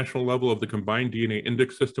was the national level of the combined DNA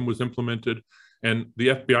index system was implemented, and the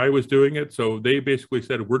FBI was doing it. So they basically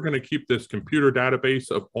said, we're going to keep this computer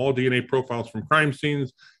database of all DNA profiles from crime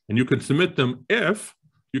scenes, and you can submit them if,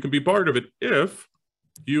 you can be part of it if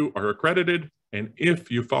you are accredited and if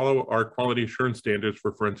you follow our quality assurance standards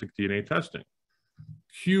for forensic DNA testing.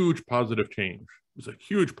 Huge positive change. It was a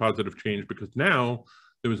huge positive change because now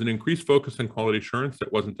there was an increased focus on quality assurance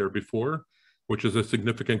that wasn't there before, which is a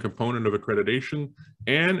significant component of accreditation.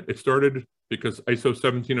 And it started because ISO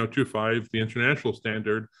 17025, the international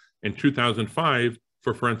standard in 2005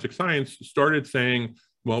 for forensic science, started saying,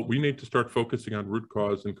 well, we need to start focusing on root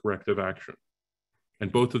cause and corrective action.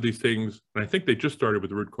 And both of these things, and I think they just started with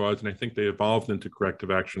the root cause, and I think they evolved into corrective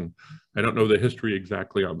action. I don't know the history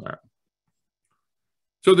exactly on that.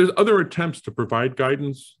 So there's other attempts to provide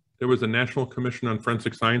guidance. There was a National Commission on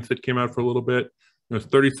Forensic Science that came out for a little bit. There was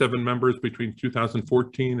 37 members between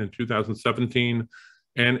 2014 and 2017.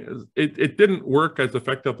 And it didn't work as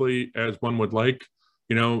effectively as one would like.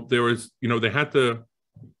 There was, they had to,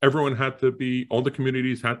 everyone had to be, all the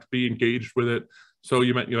communities had to be engaged with it. So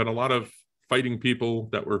you had a lot of fighting people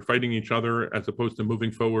that were fighting each other as opposed to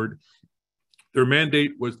moving forward. Their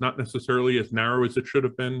mandate was not necessarily as narrow as it should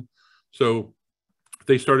have been. So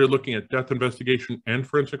they started looking at death investigation and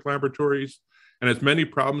forensic laboratories. And as many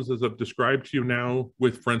problems as I've described to you now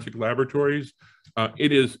with forensic laboratories,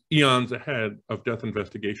 it is eons ahead of death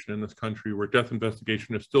investigation in this country, where death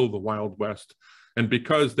investigation is still the Wild West. And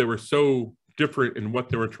because they were so different in what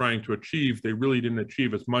they were trying to achieve, they really didn't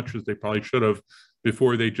achieve as much as they probably should have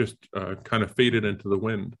before they just kind of faded into the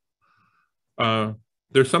wind.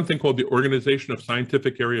 There's something called the Organization of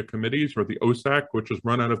Scientific Area Committees, or the OSAC, which is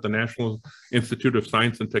run out of the National Institute of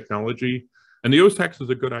Science and Technology. And the OSAC is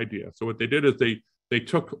a good idea. So what they did is they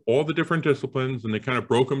took all the different disciplines and they kind of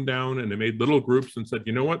broke them down, and they made little groups and said,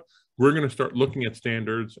 you know what, we're going to start looking at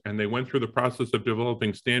standards. And they went through the process of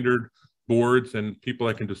developing standard boards and people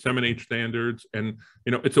that can disseminate standards. And,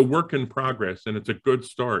 it's a work in progress, and it's a good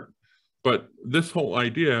start. But this whole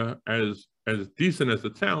idea, as decent as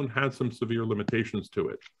it sounds, has some severe limitations to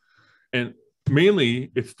it. And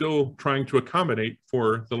mainly, it's still trying to accommodate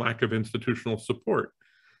for the lack of institutional support.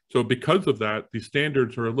 So because of that, these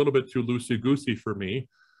standards are a little bit too loosey-goosey for me.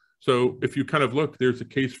 So if you kind of look, there's a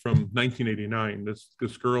case from 1989.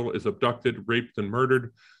 This girl is abducted, raped, and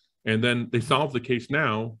murdered. And then they solve the case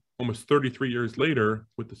now, almost 33 years later,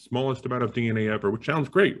 with the smallest amount of DNA ever, which sounds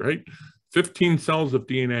great, right? 15 cells of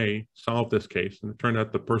DNA solved this case. And it turned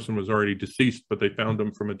out the person was already deceased, but they found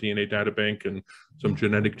them from a DNA data bank and some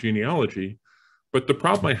genetic genealogy. But the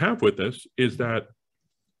problem I have with this is that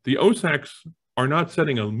the OSACs are not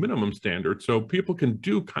setting a minimum standard, so people can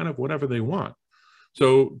do kind of whatever they want.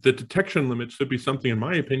 So the detection limit should be something, in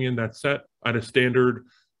my opinion, that's set at a standard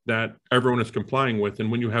that everyone is complying with. And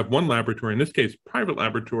when you have one laboratory, in this case, private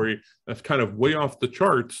laboratory, that's kind of way off the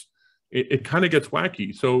charts, it kind of gets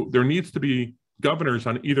wacky. So there needs to be governors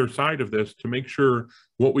on either side of this to make sure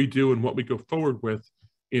what we do and what we go forward with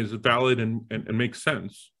is valid and makes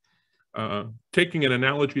sense. Taking an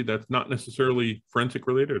analogy that's not necessarily forensic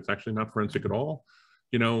related, it's actually not forensic at all.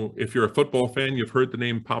 If you're a football fan, you've heard the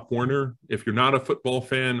name Pop Warner. If you're not a football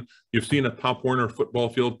fan, you've seen a Pop Warner football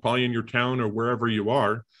field probably in your town or wherever you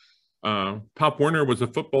are. Pop Warner was a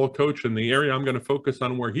football coach, and the area I'm going to focus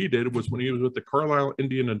on where he did was when he was with the Carlisle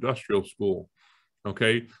Indian Industrial School.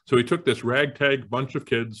 Okay, so he took this ragtag bunch of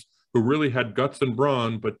kids who really had guts and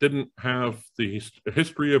brawn, but didn't have the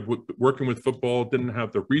history of working with football, didn't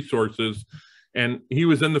have the resources, and he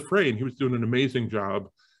was in the fray, and he was doing an amazing job.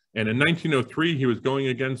 And in 1903, he was going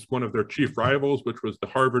against one of their chief rivals, which was the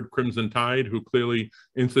Harvard Crimson Tide, who clearly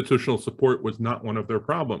institutional support was not one of their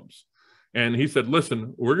problems. And he said,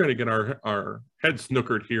 listen, we're going to get our heads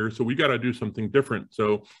snookered here, so we got to do something different.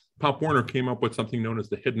 So Pop Warner came up with something known as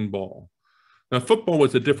the hidden ball. Now, football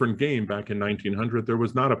was a different game back in 1900. There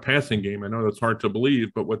was not a passing game. I know that's hard to believe,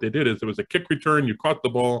 but what they did is there was a kick return, you caught the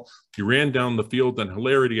ball, you ran down the field, and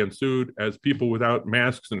hilarity ensued as people without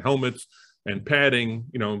masks and helmets and padding,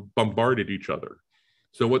 bombarded each other.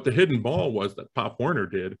 So what the hidden ball was that Pop Warner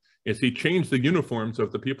did is he changed the uniforms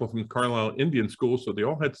of the people from Carlisle Indian School so they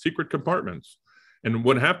all had secret compartments. And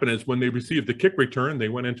what happened is when they received the kick return, they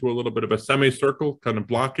went into a little bit of a semicircle kind of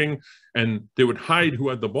blocking, and they would hide who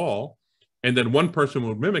had the ball. And then one person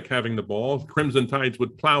would mimic having the ball. Crimson Tides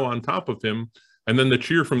would plow on top of him. And then the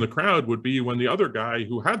cheer from the crowd would be when the other guy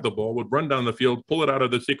who had the ball would run down the field, pull it out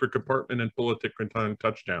of the secret compartment, and pull a tick-return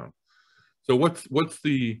touchdown. So what's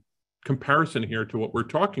the comparison here to what we're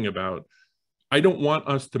talking about? I don't want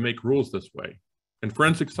us to make rules this way. In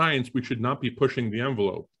forensic science, we should not be pushing the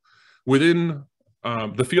envelope. Within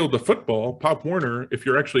the field of football, Pop Warner, if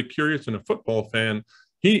you're actually curious and a football fan,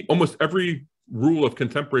 almost every rule of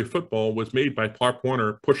contemporary football was made by Pop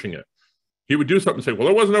Warner pushing it. He would do something and say, well,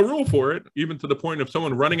 there wasn't a rule for it, even to the point of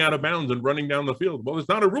someone running out of bounds and running down the field. Well, there's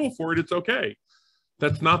not a rule for it. It's okay.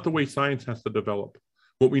 That's not the way science has to develop.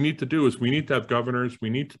 What we need to do is we need to have governors. We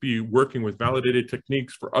need to be working with validated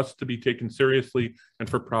techniques for us to be taken seriously and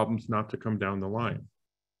for problems not to come down the line.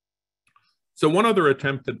 So one other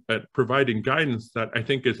attempt at providing guidance that I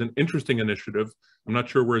think is an interesting initiative, I'm not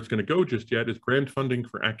sure where it's going to go just yet, is grant funding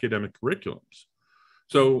for academic curriculums.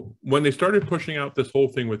 So when they started pushing out this whole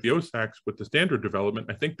thing with the OSACs, with the standard development,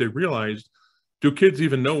 I think they realized, do kids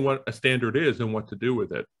even know what a standard is and what to do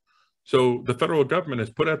with it? So the federal government has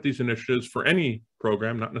put out these initiatives for any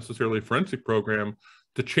program, not necessarily a forensic program,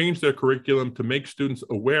 to change their curriculum to make students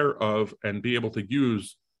aware of and be able to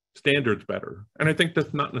use standards better. And I think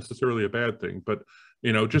that's not necessarily a bad thing, but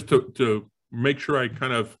just to make sure I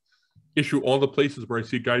kind of issue all the places where I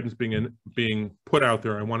see guidance being put out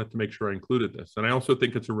there, I wanted to make sure I included this. And I also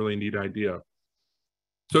think it's a really neat idea.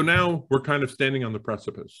 So now we're kind of standing on the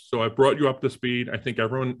precipice. So I brought you up to speed. I think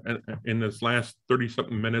everyone in this last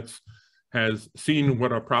 30-something minutes has seen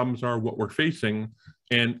what our problems are, what we're facing,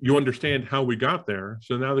 and you understand how we got there.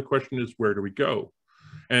 So now the question is, where do we go?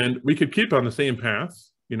 And we could keep on the same path.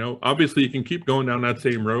 Obviously you can keep going down that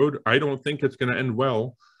same road. I don't think it's going to end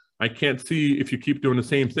well. I can't see, if you keep doing the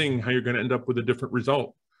same thing, how you're going to end up with a different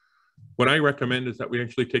result. What I recommend is that we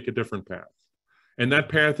actually take a different path. And that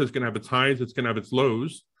path is going to have its highs, it's going to have its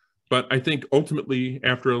lows. But I think ultimately,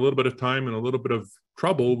 after a little bit of time and a little bit of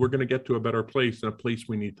trouble, we're going to get to a better place and a place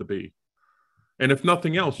we need to be. And if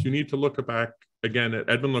nothing else, you need to look back again at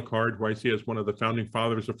Edmund Locard, who I see as one of the founding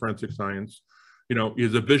fathers of forensic science.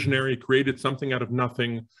 He's a visionary, created something out of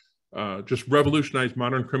nothing, just revolutionized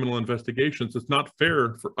modern criminal investigations. It's not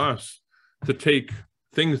fair for us to take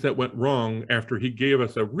things that went wrong after he gave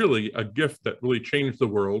us a gift that really changed the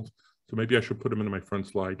world. So maybe I should put him into my front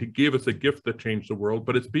slide. He gave us a gift that changed the world,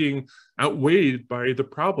 but it's being outweighed by the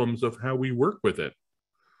problems of how we work with it.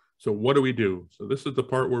 So what do we do? So this is the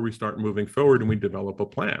part where we start moving forward and we develop a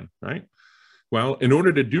plan, right? Well, in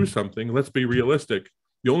order to do something, let's be realistic.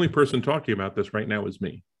 The only person talking about this right now is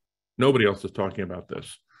me. Nobody else is talking about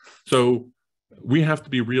this. So we have to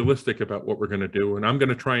be realistic about what we're going to do. And I'm going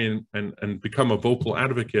to try and become a vocal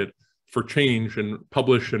advocate for change and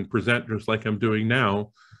publish and present just like I'm doing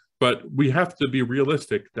now. But we have to be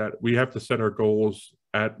realistic that we have to set our goals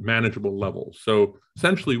at manageable levels. So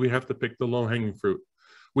essentially, we have to pick the low-hanging fruit.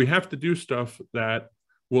 We have to do stuff that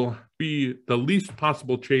will be the least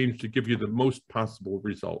possible change to give you the most possible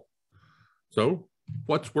result. So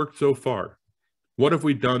what's worked so far? What have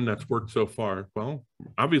we done that's worked so far? Well,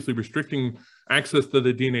 obviously restricting access to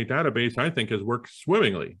the DNA database, I think, has worked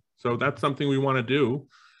swimmingly. So that's something we want to do.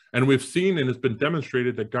 And we've seen and it's been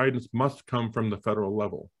demonstrated that guidance must come from the federal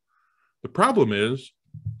level. The problem is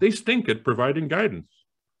they stink at providing guidance.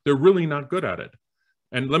 They're really not good at it.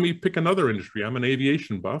 And let me pick another industry. I'm an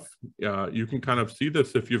aviation buff. You can kind of see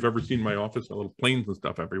this if you've ever seen my office, little planes and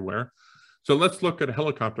stuff everywhere. So let's look at a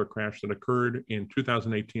helicopter crash that occurred in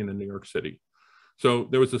 2018 in New York City. So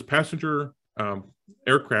there was this passenger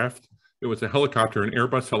aircraft. It was a helicopter, an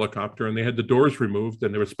Airbus helicopter, and they had the doors removed,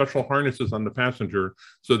 and there were special harnesses on the passenger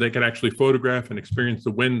so they could actually photograph and experience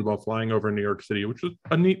the wind while flying over New York City, which was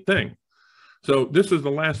a neat thing. So this is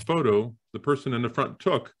the last photo the person in the front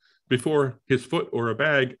took before his foot or a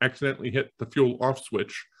bag accidentally hit the fuel off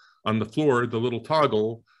switch on the floor, the little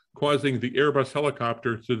toggle, causing the Airbus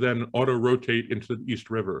helicopter to then auto-rotate into the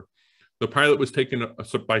East River. The pilot was taken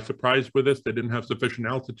by surprise with this. They didn't have sufficient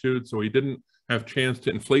altitude, so he didn't have a chance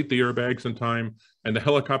to inflate the airbags in time, and the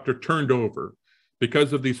helicopter turned over.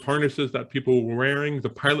 Because of these harnesses that people were wearing, the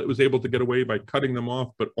pilot was able to get away by cutting them off,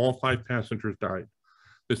 but all 5 passengers died.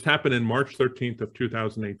 This happened in March 13th of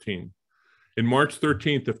 2018. In March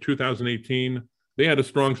 13th of 2018, they had a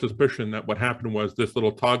strong suspicion that what happened was this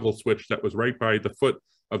little toggle switch that was right by the foot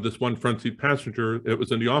of this one front seat passenger that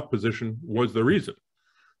was in the off position was the reason.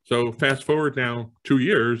 So fast forward now 2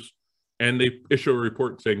 years, and they issue a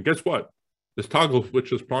report saying, guess what? This toggle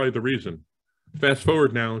switch is probably the reason. Fast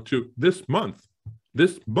forward now to this month,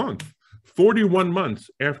 41 months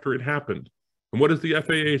after it happened. And what does the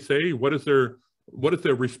FAA say? What is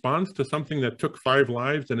their response to something that took 5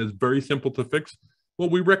 lives and is very simple to fix? Well,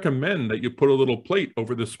 we recommend that you put a little plate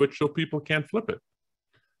over the switch so people can't flip it.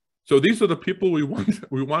 So these are the people we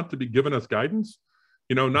want to be giving us guidance.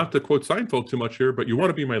 You know, not to quote Seinfeld too much here, but you want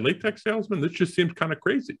to be my latex salesman? This just seems kind of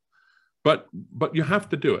crazy. But you have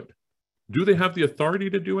to do it. Do they have the authority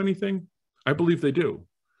to do anything? I believe they do.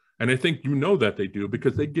 And I think you know that they do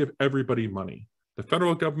because they give everybody money. The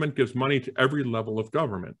federal government gives money to every level of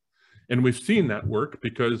government. And we've seen that work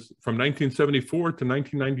because from 1974 to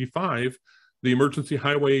 1995, the Emergency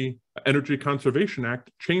Highway Energy Conservation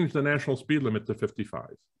Act changed the national speed limit to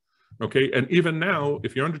 55. Okay, and even now,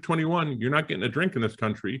 if you're under 21, you're not getting a drink in this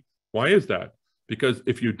country. Why is that? Because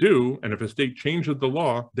if you do, and if a state changes the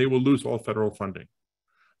law, they will lose all federal funding.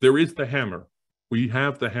 There is the hammer. We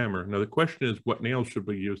have the hammer. Now, the question is, what nails should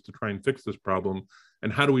we use to try and fix this problem?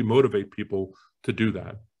 And how do we motivate people to do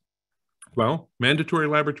that? Well, mandatory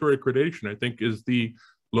laboratory accreditation, I think, is the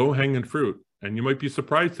low-hanging fruit. And you might be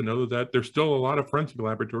surprised to know that there's still a lot of forensic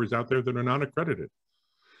laboratories out there that are not accredited.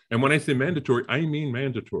 And when I say mandatory, I mean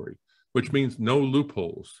mandatory, which means no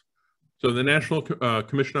loopholes. So the National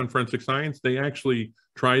Commission on Forensic Science, they actually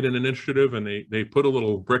tried an initiative and they put a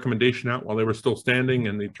little recommendation out while they were still standing,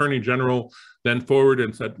 and the Attorney General then forward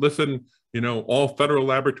and said, listen, you know, all federal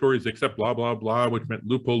laboratories except blah, blah, blah, which meant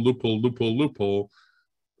loophole, loophole, loophole, loophole.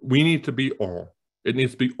 We need to be all. It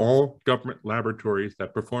needs to be all government laboratories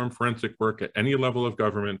that perform forensic work at any level of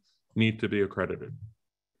government need to be accredited.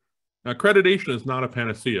 Now, accreditation is not a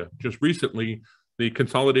panacea. Just recently, the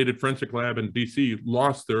Consolidated Forensic Lab in DC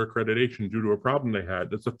lost their accreditation due to a problem they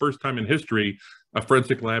had. That's the first time in history a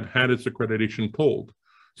forensic lab had its accreditation pulled.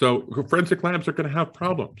 So forensic labs are going to have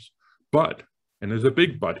problems. But, and there's a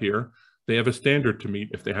big but here, they have a standard to meet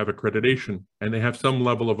if they have accreditation, and they have some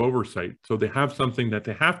level of oversight. So they have something that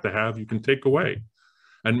they have to have, you can take away.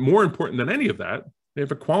 And more important than any of that, they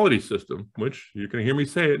have a quality system, which you can hear me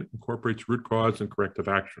say it, incorporates root cause and corrective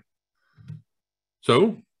action.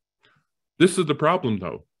 So this is the problem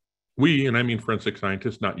though. We, and I mean forensic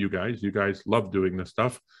scientists, not you guys love doing this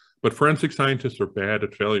stuff, but forensic scientists are bad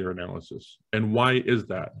at failure analysis. And why is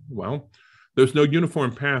that? Well, there's no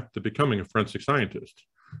uniform path to becoming a forensic scientist.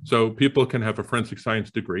 So people can have a forensic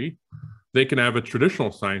science degree. They can have a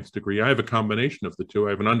traditional science degree. I have a combination of the two.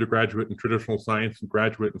 I have an undergraduate in traditional science and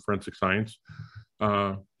graduate in forensic science.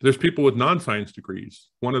 There's people with non-science degrees.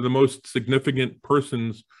 One of the most significant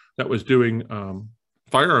persons that was doing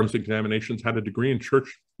firearms examinations had a degree in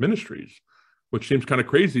church ministries, which seems kind of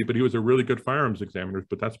crazy, but he was a really good firearms examiner,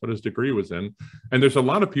 but that's what his degree was in. And there's a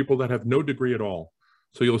lot of people that have no degree at all.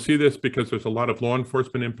 So you'll see this because there's a lot of law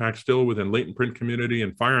enforcement impact still within latent print community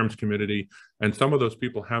and firearms community, and some of those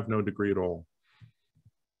people have no degree at all.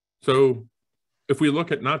 So if we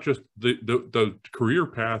look at not just the career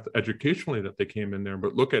path educationally that they came in there,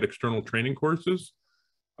 but look at external training courses,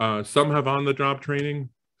 some have on-the-job training,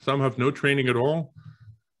 some have no training at all.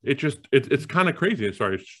 It's kind of crazy.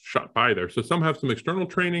 Sorry, I shot by there. So some have some external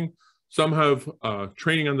training, some have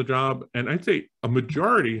training on the job, and I'd say a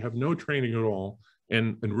majority have no training at all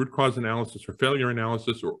in root cause analysis or failure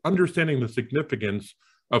analysis or understanding the significance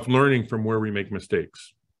of learning from where we make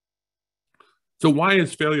mistakes. So why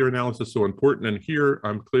is failure analysis so important? And here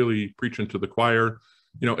I'm clearly preaching to the choir.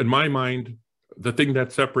 You know, in my mind, the thing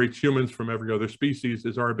that separates humans from every other species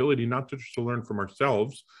is our ability not just to learn from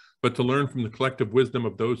ourselves, but to learn from the collective wisdom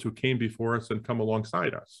of those who came before us and come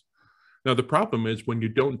alongside us. Now, the problem is when you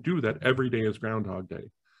don't do that, every day is Groundhog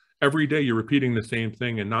Day. Every day you're repeating the same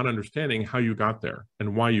thing and not understanding how you got there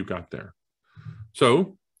and why you got there.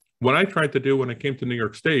 So what I tried to do when I came to New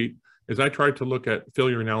York State is I tried to look at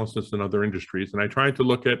failure analysis in other industries, and I tried to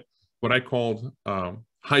look at what I called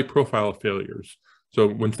high profile failures. So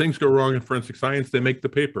when things go wrong in forensic science, they make the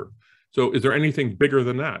paper. So is there anything bigger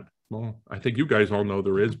than that? Well, I think you guys all know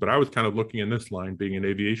there is, but I was kind of looking in this line being an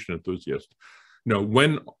aviation enthusiast. You know,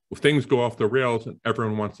 when things go off the rails and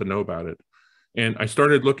everyone wants to know about it. And I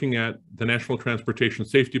started looking at the National Transportation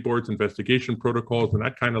Safety Board's investigation protocols, and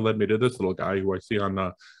that kind of led me to this little guy who I see on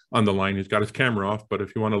the line. He's got his camera off, but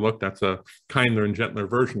if you want to look, that's a kinder and gentler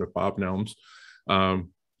version of Bob Nelms.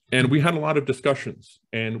 And we had a lot of discussions.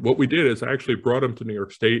 And what we did is I actually brought him to New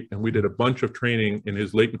York State, and we did a bunch of training in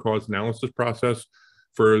his latent cause analysis process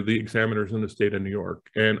for the examiners in the state of New York.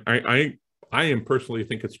 And I am personally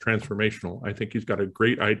think it's transformational. I think he's got a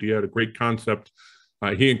great idea, a great concept.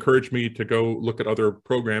 He encouraged me to go look at other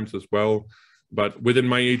programs as well. But within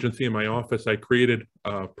my agency and my office, I created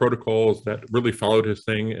protocols that really followed his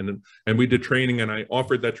thing. And we did training, and I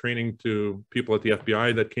offered that training to people at the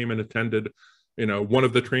FBI that came and attended. You know, one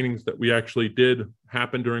of the trainings that we actually did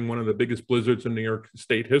happened during one of the biggest blizzards in New York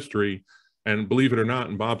State history. And believe it or not,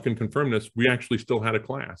 and Bob can confirm this, we actually still had a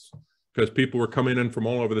class because people were coming in from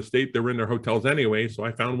all over the state. They were in their hotels anyway. So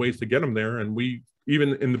I found ways to get them there. And we,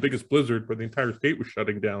 even in the biggest blizzard where the entire state was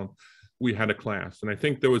shutting down, we had a class. And I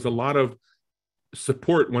think there was a lot of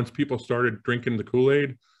support once people started drinking the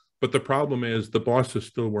Kool-Aid. But the problem is the bosses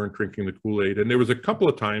still weren't drinking the Kool-Aid. And there was a couple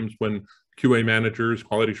of times when QA managers,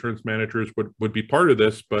 quality assurance managers would be part of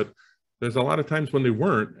this, but there's a lot of times when they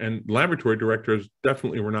weren't, and laboratory directors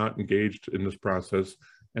definitely were not engaged in this process,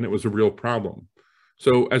 and it was a real problem.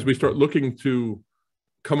 So as we start looking to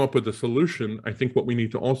come up with a solution, I think what we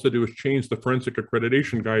need to also do is change the forensic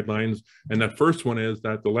accreditation guidelines. And that first one is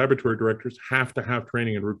that the laboratory directors have to have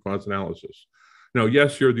training in root cause analysis. Now,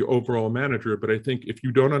 yes, you're the overall manager, but I think if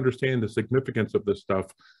you don't understand the significance of this stuff,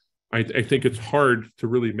 I think it's hard to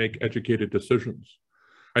really make educated decisions.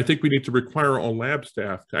 I think we need to require all lab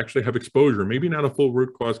staff to actually have exposure, maybe not a full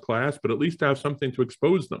root cause class, but at least to have something to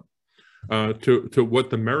expose them to what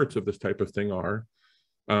the merits of this type of thing are.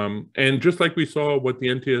 And just like we saw what the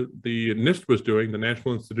NIST was doing, the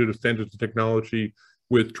National Institute of Standards and Technology,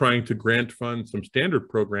 with trying to grant fund some standard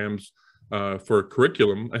programs for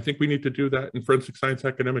curriculum, I think we need to do that in forensic science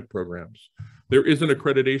academic programs. There is an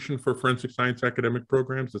accreditation for forensic science academic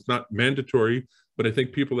programs. It's not mandatory, but I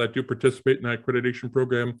think people that do participate in that accreditation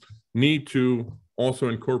program need to also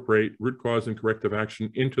incorporate root cause and corrective action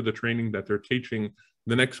into the training that they're teaching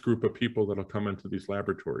the next group of people that'll come into these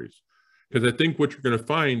laboratories. Because I think what you're going to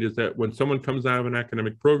find is that when someone comes out of an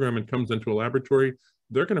academic program and comes into a laboratory,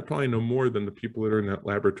 they're going to probably know more than the people that are in that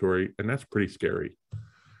laboratory, and that's pretty scary.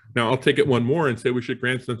 Now, I'll take it one more and say we should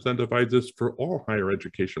grant and incentivize this for all higher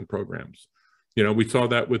education programs. You know, we saw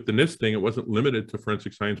that with the NIST thing. It wasn't limited to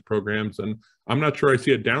forensic science programs, and I'm not sure I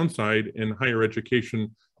see a downside in higher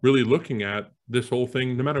education really looking at this whole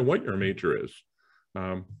thing, no matter what your major is.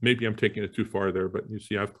 Maybe I'm taking it too far there, but you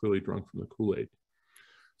see, I've clearly drunk from the Kool-Aid.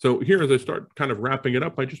 So here, as I start kind of wrapping it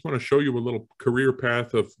up, I just want to show you a little career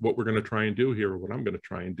path of what we're going to try and do here, or what I'm going to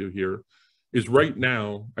try and do here, is right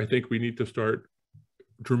now, I think we need to start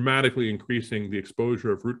dramatically increasing the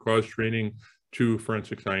exposure of root cause training to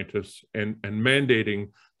forensic scientists and mandating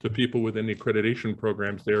to people within the accreditation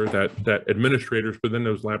programs there that administrators within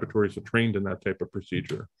those laboratories are trained in that type of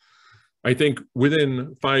procedure. I think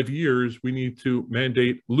within 5 years, we need to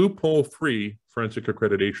mandate loophole-free forensic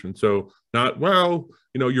accreditation. So not, well,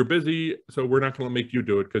 you know, you're busy, so we're not going to make you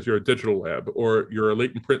do it because you're a digital lab or you're a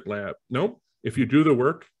latent print lab. Nope. If you do the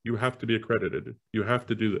work, you have to be accredited. You have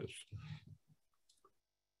to do this.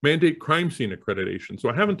 Mandate crime scene accreditation. So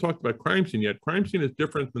I haven't talked about crime scene yet. Crime scene is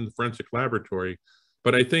different than the forensic laboratory,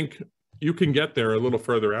 but I think you can get there a little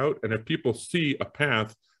further out. And if people see a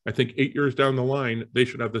path, I think 8 years down the line, they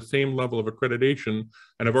should have the same level of accreditation.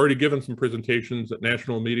 And I've already given some presentations at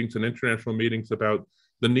national meetings and international meetings about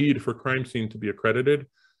the need for crime scene to be accredited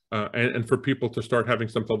and for people to start having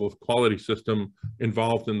some level of quality system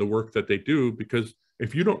involved in the work that they do. Because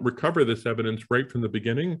if you don't recover this evidence right from the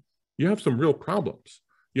beginning, you have some real problems.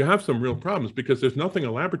 You have some real problems because there's nothing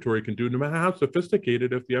a laboratory can do, no matter how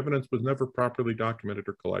sophisticated, if the evidence was never properly documented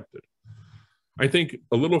or collected. I think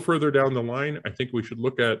a little further down the line, I think we should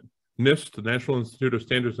look at NIST, the National Institute of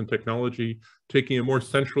Standards and Technology, taking a more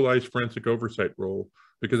centralized forensic oversight role,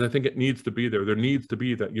 because I think it needs to be there. There needs to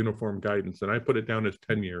be that uniform guidance, and I put it down as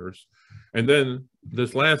 10 years. And then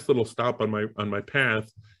this last little stop on my path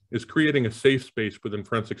is creating a safe space within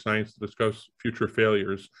forensic science to discuss future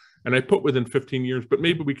failures. And I put within 15 years, but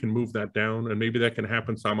maybe we can move that down, and maybe that can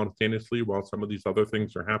happen simultaneously while some of these other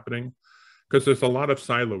things are happening, because there's a lot of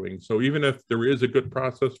siloing. So even if there is a good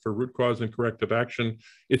process for root cause and corrective action,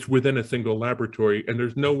 it's within a single laboratory, and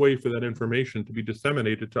there's no way for that information to be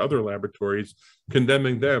disseminated to other laboratories,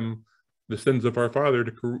 condemning them, the sins of our father,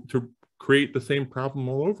 to create the same problem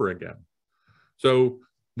all over again. So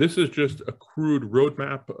this is just a crude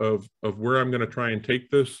roadmap of where I'm going to try and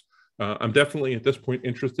take this. I'm definitely at this point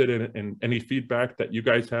interested in any feedback that you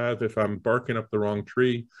guys have if I'm barking up the wrong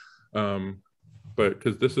tree. But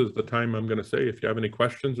because this is the time I'm going to say, if you have any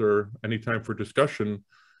questions or any time for discussion,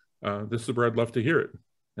 this is where I'd love to hear it.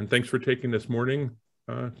 And thanks for taking this morning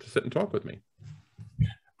to sit and talk with me.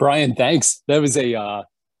 Brian, thanks. That was a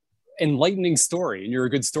enlightening story, and you're a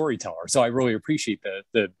good storyteller. So I really appreciate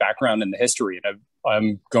the background and the history. And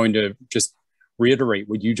I'm going to just reiterate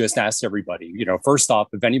what you just asked everybody. You know, first off,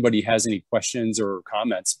 if anybody has any questions or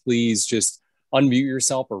comments, please just unmute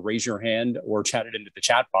yourself or raise your hand or chat it into the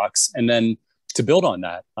chat box. And then to build on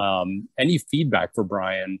that, any feedback for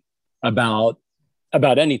Brian about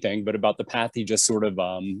anything, but about the path he just sort of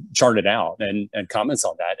charted out, and comments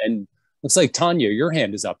on that. And looks like Tanya, your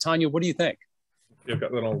hand is up. Tanya, what do you think? I've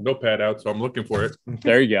got a little notepad out, so I'm looking for it.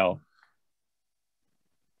 There you go.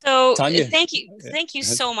 So Tanya, thank you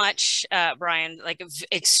so much, Brian. Like,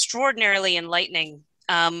 extraordinarily enlightening.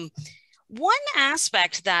 One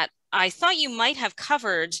aspect that I thought you might have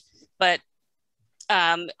covered, but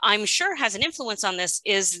I'm sure has an influence on this,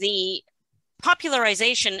 is the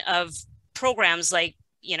popularization of programs like,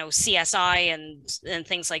 you know, CSI and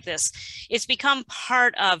things like this. It's become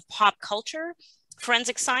part of pop culture,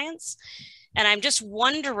 forensic science. And I'm just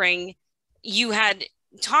wondering, you had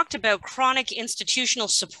talked about chronic institutional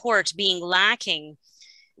support being lacking.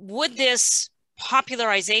 Would this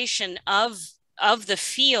popularization of the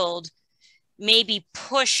field maybe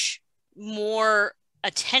push more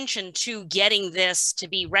attention to getting this to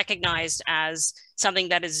be recognized as something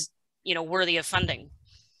that is, you know, worthy of funding?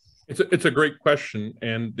 It's a great question,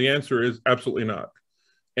 and the answer is absolutely not.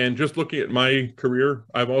 And just looking at my career,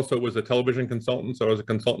 I've also was a television consultant. So I was a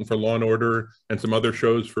consultant for Law and Order and some other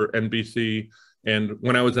shows for NBC. And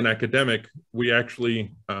when I was an academic, we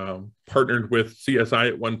actually partnered with CSI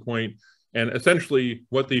at one point. And essentially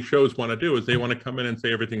what these shows want to do is they want to come in and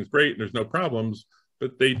say everything's great and there's no problems,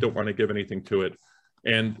 but they don't want to give anything to it.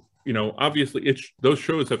 And, you know, obviously those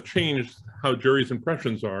shows have changed how juries'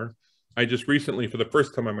 impressions are. I just recently, for the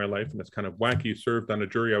first time in my life, and it's kind of wacky, served on a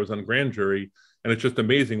jury. I was on grand jury, and it's just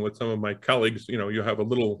amazing what some of my colleagues, you know, you have a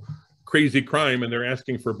little crazy crime and they're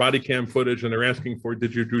asking for body cam footage and they're asking for,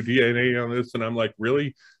 did you do DNA on this? And I'm like,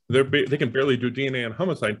 really? They can barely do DNA on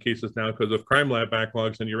homicide cases now because of crime lab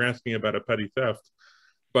backlogs, and you're asking about a petty theft.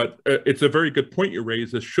 But it's a very good point you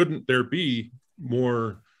raise, is shouldn't there be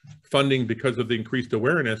more funding because of the increased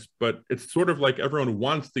awareness? But it's sort of like everyone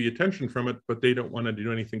wants the attention from it, but they don't want to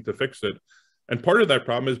do anything to fix it. And part of that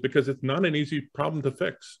problem is because it's not an easy problem to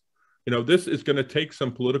fix. You know, this is going to take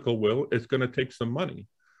some political will. It's going to take some money.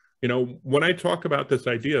 You know, when I talk about this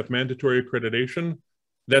idea of mandatory accreditation,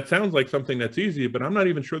 that sounds like something that's easy, but I'm not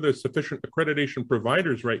even sure there's sufficient accreditation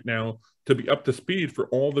providers right now to be up to speed for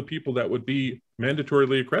all the people that would be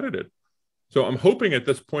mandatorily accredited. So I'm hoping at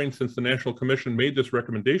this point, since the National Commission made this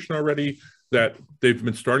recommendation already, that they've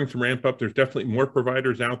been starting to ramp up. There's definitely more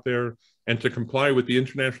providers out there, and to comply with the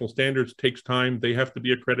international standards takes time. They have to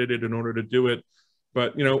be accredited in order to do it.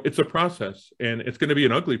 But, you know, it's a process, and it's going to be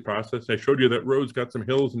an ugly process. I showed you that road's got some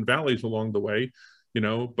hills and valleys along the way, you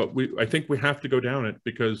know, but I think we have to go down it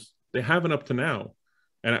because they haven't up to now.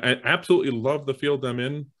 And I absolutely love the field I'm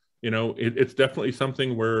in. You know, it's definitely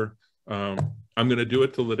something where I'm going to do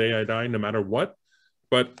it till the day I die, no matter what.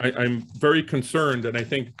 But I'm very concerned, and I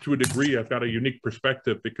think to a degree I've got a unique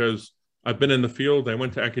perspective because I've been in the field. I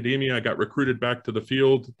went to academia. I got recruited back to the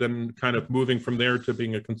field, then kind of moving from there to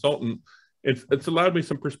being a consultant. It's allowed me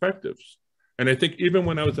some perspectives. And I think even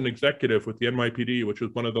when I was an executive with the NYPD, which was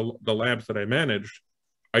one of the labs that I managed,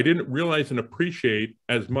 I didn't realize and appreciate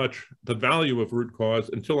as much the value of root cause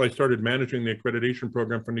until I started managing the accreditation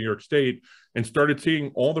program for New York State and started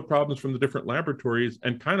seeing all the problems from the different laboratories,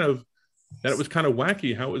 and kind of that it was kind of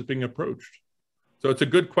wacky how it was being approached. So it's a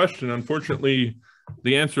good question. Unfortunately,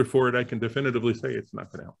 the answer for it, I can definitively say it's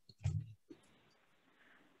not going to help.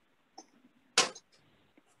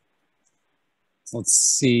 Let's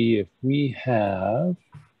see if we have.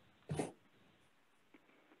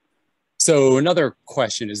 So another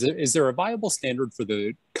question is there a viable standard for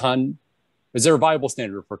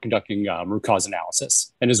conducting root cause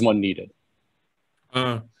analysis, and is one needed?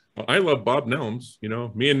 Well, I love Bob Nelms. You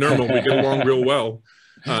know, me and Nirmal, we get along real well.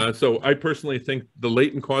 So I personally think the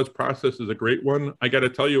latent cause process is a great one. I got to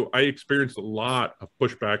tell you, I experienced a lot of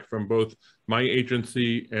pushback from both my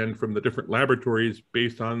agency and from the different laboratories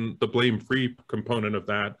based on the blame-free component of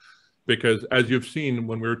that. Because as you've seen,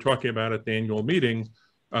 when we were talking about at the annual meeting,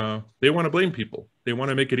 they want to blame people. They want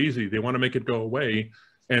to make it easy. They want to make it go away.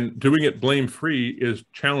 And doing it blame-free is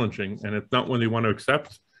challenging, and it's not one they want to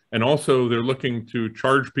accept. And also they're looking to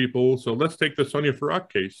charge people. So let's take the Sonia Farag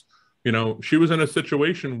case. You know, she was in a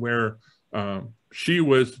situation where she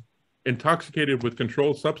was intoxicated with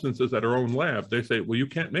controlled substances at her own lab. They say, well, you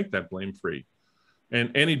can't make that blame-free.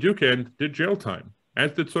 And Annie Duquesne did jail time,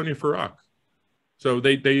 as did Sonia Farag. So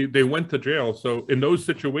they went to jail. So in those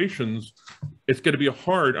situations, it's going to be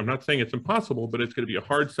hard. I'm not saying it's impossible, but it's going to be a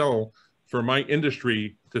hard sell for my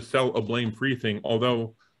industry to sell a blame-free thing,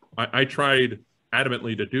 although I tried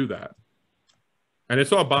adamantly to do that. And I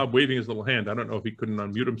saw Bob waving his little hand. I don't know if he couldn't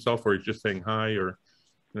unmute himself or he's just saying hi or,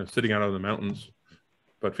 you know, sitting out on the mountains.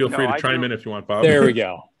 But feel free to chime in if you want, Bob. There we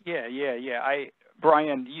go. Yeah.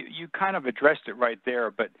 Brian, you kind of addressed it right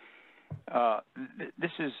there, but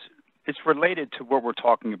it's related to what we're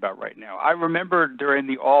talking about right now. I remember during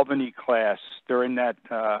the Albany class, during that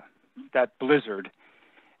blizzard,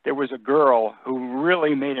 there was a girl who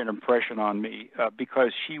really made an impression on me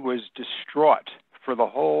because she was distraught for the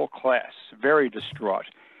whole class, very distraught.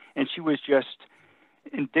 And she was just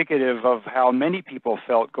indicative of how many people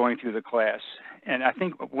felt going through the class. And I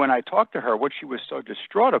think when I talked to her, what she was so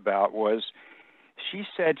distraught about was she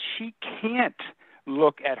said she can't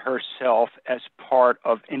look at herself as part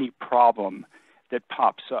of any problem that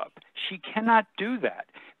pops up. She cannot do that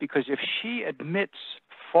because if she admits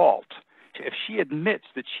fault, if she admits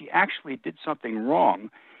that she actually did something wrong,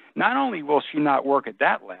 not only will she not work at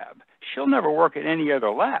that lab, she'll never work at any other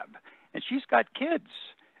lab. And she's got kids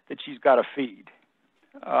that she's got to feed.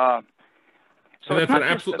 So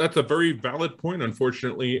that's a very valid point,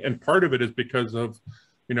 unfortunately. And part of it is because of,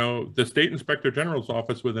 the State Inspector General's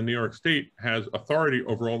office within New York State has authority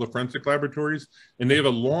over all the forensic laboratories, and they have a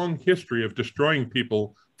long history of destroying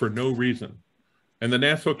people for no reason. And the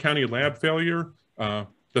Nassau County lab failure,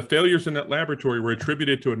 the failures in that laboratory were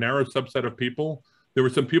attributed to a narrow subset of people. There were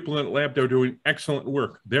some people in that lab that were doing excellent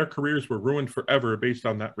work. Their careers were ruined forever based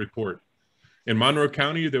on that report. In Monroe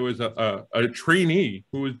County, there was a trainee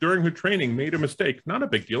who was during her training made a mistake. Not a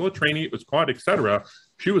big deal. A trainee was caught, etc.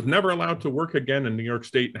 She was never allowed to work again in New York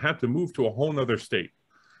State and had to move to a whole nother state.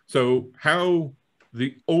 So how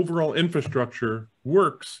the overall infrastructure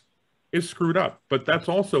works is screwed up. But that's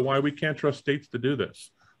also why we can't trust states to do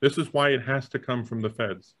this. This is why it has to come from the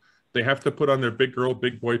feds. They have to put on their big girl,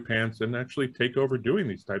 big boy pants and actually take over doing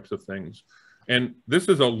these types of things. And this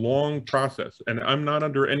is a long process. And I'm not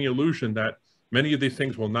under any illusion that many of these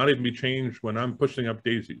things will not even be changed when I'm pushing up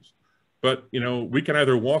daisies. But, we can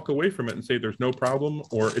either walk away from it and say there's no problem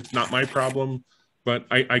or it's not my problem. But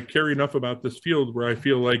I care enough about this field where I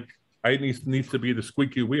feel like I needs to be the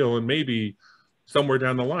squeaky wheel. And maybe somewhere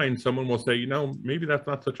down the line, someone will say, maybe that's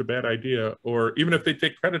not such a bad idea. Or even if they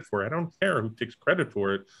take credit for it, I don't care who takes credit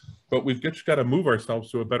for it. But we've just got to move ourselves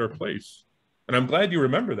to a better place. And I'm glad you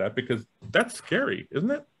remember that because that's scary, isn't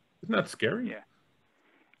it? Isn't that scary? Yeah.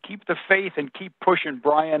 Keep the faith and keep pushing,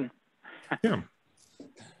 Brian. Yeah.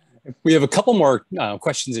 We have a couple more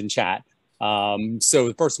questions in chat. So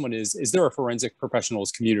the first one is there a forensic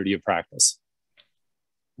professionals community of practice?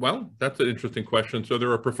 Well, that's an interesting question. So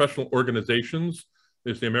there are professional organizations.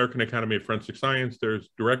 There's the American Academy of Forensic Science. There's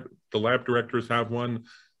the lab directors have one.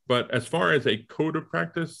 But as far as a code of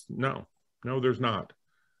practice, no, there's not.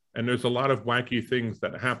 And there's a lot of wacky things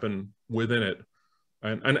that happen within it.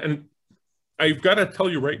 And I've got to tell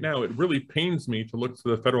you right now, it really pains me to look to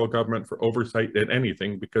the federal government for oversight at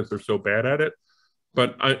anything because they're so bad at it.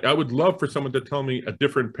 But I would love for someone to tell me a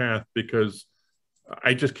different path because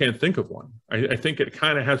I just can't think of one. I think it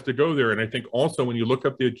kind of has to go there. And I think also when you look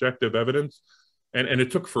up the objective evidence, and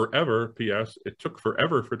it took forever, P.S., it took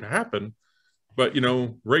forever for it to happen. But,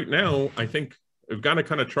 right now, I think I've got to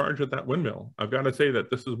kind of charge at that windmill. I've got to say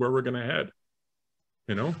that this is where we're going to head,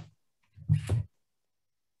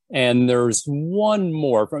 And there's one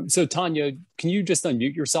more. So Tanya, can you just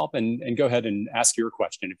unmute yourself and go ahead and ask your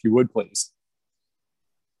question, if you would, please?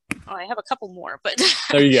 Oh, I have a couple more, but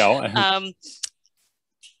there you go.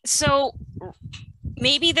 So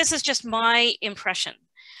maybe this is just my impression,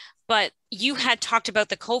 but you had talked about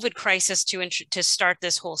the COVID crisis to start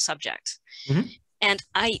this whole subject. Mm-hmm. And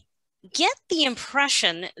I get the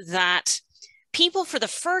impression that people for the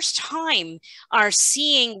first time are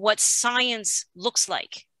seeing what science looks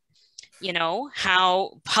like.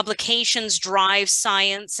 How publications drive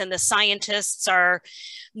science and the scientists are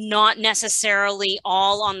not necessarily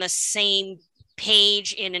all on the same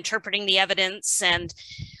page in interpreting the evidence. And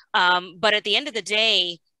but at the end of the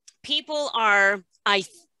day, people are, I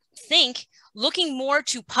think, looking more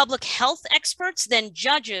to public health experts than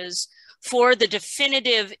judges for the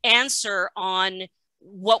definitive answer on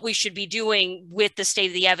what we should be doing with the state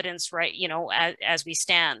of the evidence, right? As we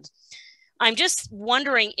stand. I'm just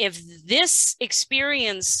wondering if this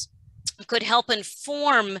experience could help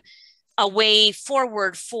inform a way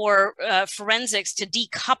forward for forensics to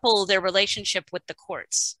decouple their relationship with the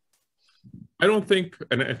courts. I don't think,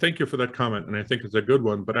 and I thank you for that comment, and I think it's a good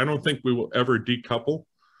one, but I don't think we will ever decouple.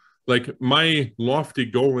 Like my lofty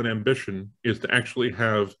goal and ambition is to actually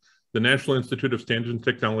have the National Institute of Standards and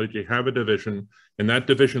Technology have a division, and that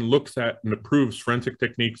division looks at and approves forensic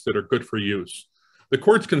techniques that are good for use. The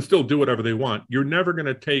courts can still do whatever they want. You're never going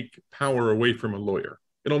to take power away from a lawyer.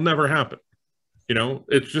 It'll never happen.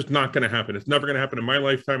 It's just not going to happen. It's never going to happen in my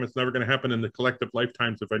lifetime. It's never going to happen in the collective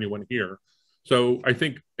lifetimes of anyone here. So I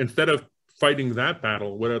think instead of fighting that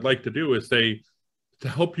battle, what I'd like to do is say, to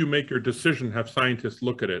help you make your decision, have scientists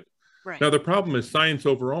look at it. Right. Now, the problem is science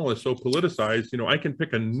overall is so politicized. You know, I can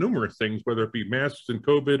pick on numerous things, whether it be masks and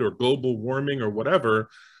COVID or global warming or whatever.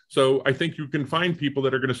 So I think you can find people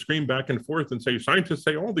that are going to scream back and forth and say, scientists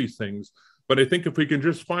say all these things. But I think if we can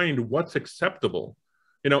just find what's acceptable,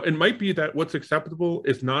 you know, it might be that what's acceptable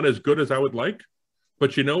is not as good as I would like.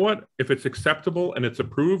 But you know what? If it's acceptable and it's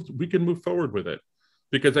approved, we can move forward with it.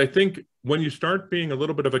 Because I think when you start being a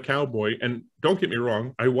little bit of a cowboy, and don't get me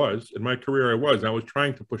wrong, I was, in my career, I was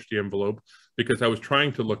trying to push the envelope because I was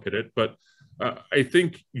trying to look at it. But I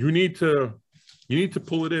think you need to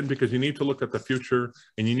pull it in because you need to look at the future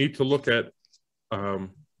and you need to look at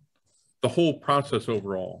the whole process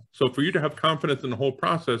overall. So for you to have confidence in the whole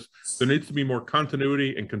process, there needs to be more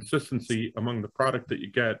continuity and consistency among the product that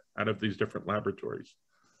you get out of these different laboratories,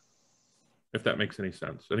 if that makes any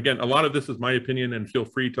sense. And again, a lot of this is my opinion, and feel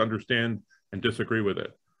free to understand and disagree with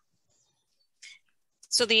it.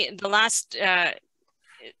 So the last,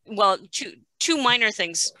 well, two minor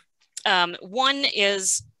things. One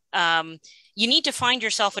is you need to find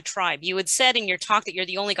yourself a tribe. You had said in your talk that you're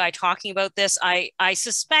the only guy talking about this. I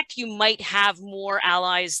suspect you might have more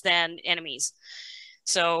allies than enemies.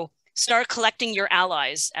 So start collecting your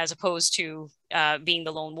allies as opposed to being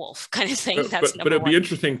the lone wolf kind of thing. But it'd be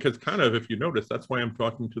interesting because kind of, if you notice, that's why I'm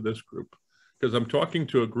talking to this group, because I'm talking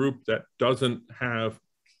to a group that doesn't have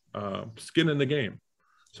skin in the game.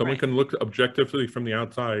 Someone can look objectively from the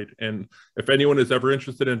outside. And if anyone is ever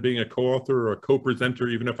interested in being a co-author or a co-presenter,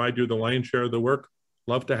 even if I do the lion's share of the work,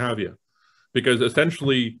 love to have you. Because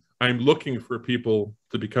essentially, I'm looking for people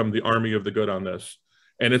to become the army of the good on this.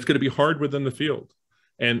 And it's going to be hard within the field.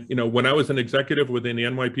 And, you know, when I was an executive within the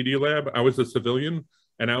NYPD lab, I was a civilian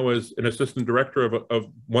and I was an assistant director of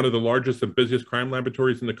one of the largest and busiest crime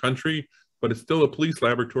laboratories in the country, but it's still a police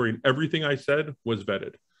laboratory and everything I said was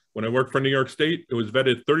vetted. When I worked for New York State, it was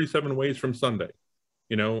vetted 37 ways from Sunday.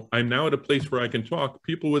 You know, I'm now at a place where I can talk.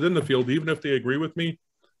 People within the field, even if they agree with me,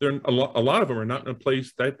 a lot of them are not in a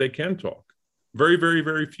place that they can talk. Very, very,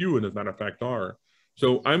 very few, and as a matter of fact, are.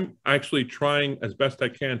 So I'm actually trying as best I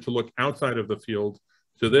can to look outside of the field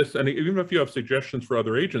to this. And even if you have suggestions for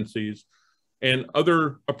other agencies and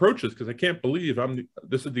other approaches, because I can't believe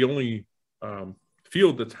this is the only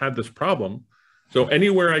field that's had this problem. So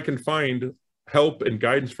anywhere I can find help and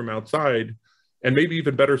guidance from outside, and maybe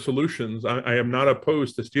even better solutions. I am not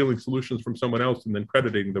opposed to stealing solutions from someone else and then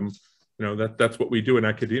crediting them. You know, that's what we do in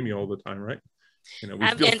academia all the time, right? You know, we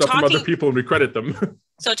steal stuff from other people and we credit them.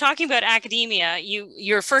 So talking about academia,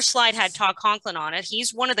 your first slide had Todd Conklin on it.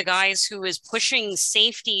 He's one of the guys who is pushing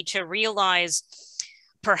safety to realize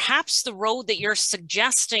perhaps the road that you're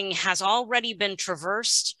suggesting has already been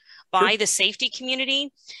traversed by the safety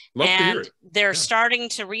community. And they're starting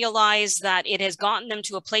to realize that it has gotten them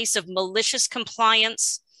to a place of malicious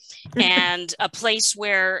compliance and a place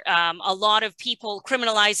where a lot of people,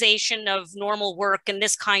 criminalization of normal work and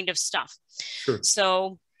this kind of stuff. Sure.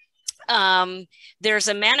 So there's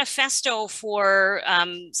a manifesto for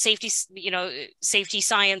safety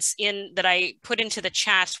science that I put into the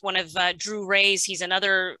chat. One of Drew Ray's, he's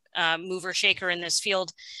another mover shaker in this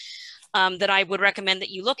field. That I would recommend that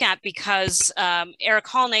you look at, because Eric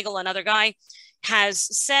Hallnagel, another guy, has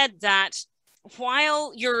said that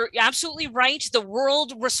while you're absolutely right, the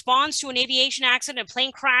world responds to an aviation accident, a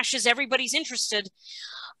plane crashes, everybody's interested,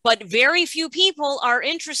 but very few people are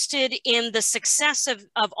interested in the success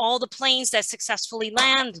of all the planes that successfully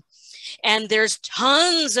land. And there's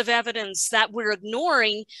tons of evidence that we're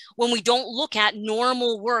ignoring when we don't look at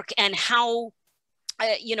normal work and how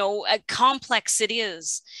complex it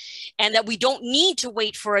is, and that we don't need to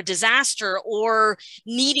wait for a disaster or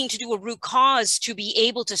needing to do a root cause to be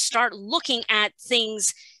able to start looking at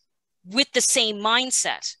things with the same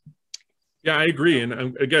mindset. Yeah, I agree.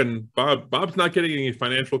 And again, Bob's not getting any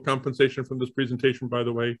financial compensation from this presentation, by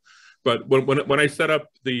the way. But when I set up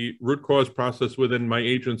the root cause process within my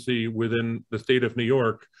agency, within the state of New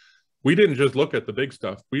York, we didn't just look at the big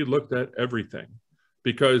stuff. We looked at everything,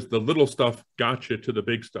 because the little stuff got you to the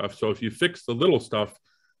big stuff. So if you fix the little stuff,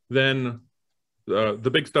 then the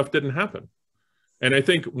big stuff didn't happen. And I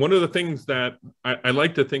think one of the things that I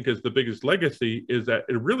like to think is the biggest legacy is that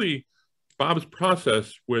it really, Bob's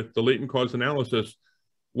process with the latent cause analysis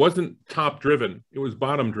wasn't top driven, it was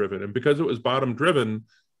bottom driven. And because it was bottom driven,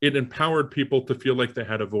 it empowered people to feel like they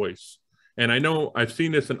had a voice. And I know I've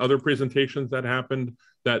seen this in other presentations that happened,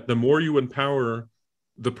 that the more you empower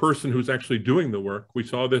the person who's actually doing the work. We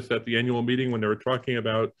saw this at the annual meeting when they were talking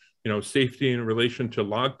about, safety in relation to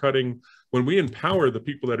log cutting. When we empower the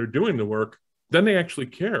people that are doing the work, then they actually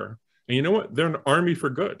care. And you know what? They're an army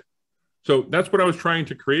for good. So that's what I was trying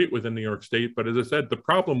to create within New York State. But as I said, the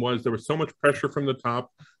problem was there was so much pressure from the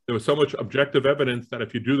top. There was so much objective evidence that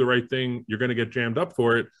if you do the right thing, you're going to get jammed up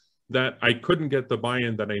for it, that I couldn't get the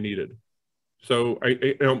buy-in that I needed. So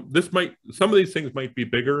some of these things might be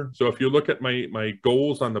bigger. So if you look at my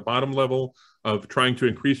goals on the bottom level of trying to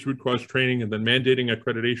increase root cause training and then mandating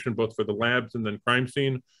accreditation both for the labs and then crime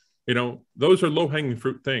scene, those are low-hanging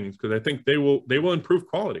fruit things, because I think they will improve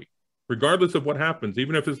quality regardless of what happens,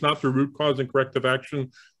 even if it's not through root cause and corrective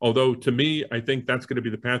action. Although to me, I think that's going to be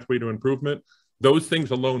the pathway to improvement. Those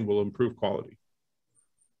things alone will improve quality.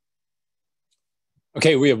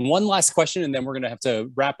 Okay, we have one last question, and then we're going to have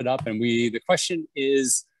to wrap it up. And the question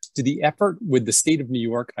is, did the effort with the state of New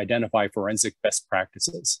York identify forensic best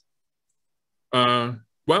practices?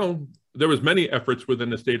 Well, there was many efforts within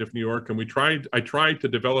the state of New York, and I tried to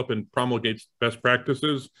develop and promulgate best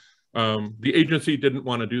practices. The agency didn't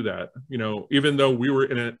want to do that. Even though we were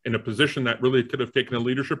in a position that really could have taken a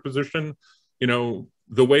leadership position,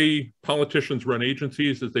 the way politicians run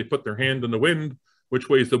agencies is they put their hand in the wind. Which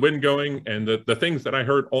way is the wind going? And the things that I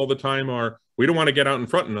heard all the time are, we don't want to get out in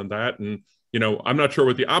front of that. And, I'm not sure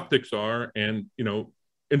what the optics are, and,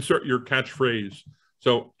 insert your catchphrase.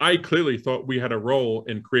 So I clearly thought we had a role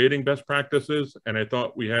in creating best practices, and I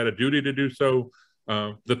thought we had a duty to do so.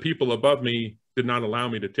 The people above me did not allow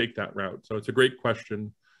me to take that route. So it's a great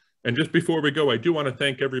question. And just before we go, I do want to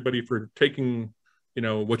thank everybody for taking,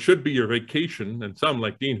 what should be your vacation, and some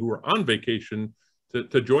like Dean who are on vacation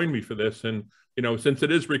to join me for this. And, since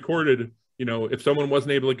it is recorded, if someone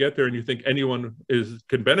wasn't able to get there and you think anyone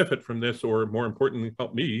can benefit from this, or more importantly,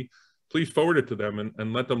 help me, please forward it to them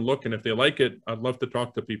and let them look. And if they like it, I'd love to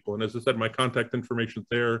talk to people. And as I said, my contact information is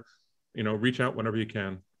there, reach out whenever you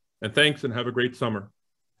can. And thanks, and have a great summer.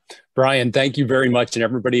 Brian, thank you very much. And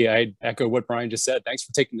everybody, I echo what Brian just said. Thanks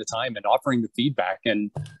for taking the time and offering the feedback. And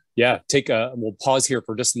yeah, we'll pause here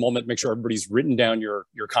for just a moment, make sure everybody's written down your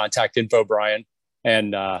contact info, Brian.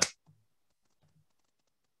 And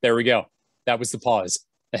there we go. That was the pause.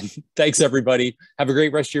 And thanks, everybody. Have a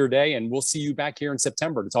great rest of your day. And we'll see you back here in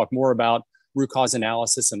September to talk more about root cause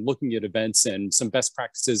analysis and looking at events and some best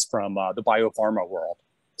practices from the biopharma world.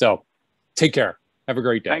 So take care. Have a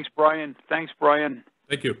great day. Thanks, Brian. Thanks, Brian.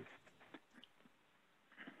 Thank you.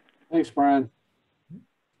 Thanks, Brian.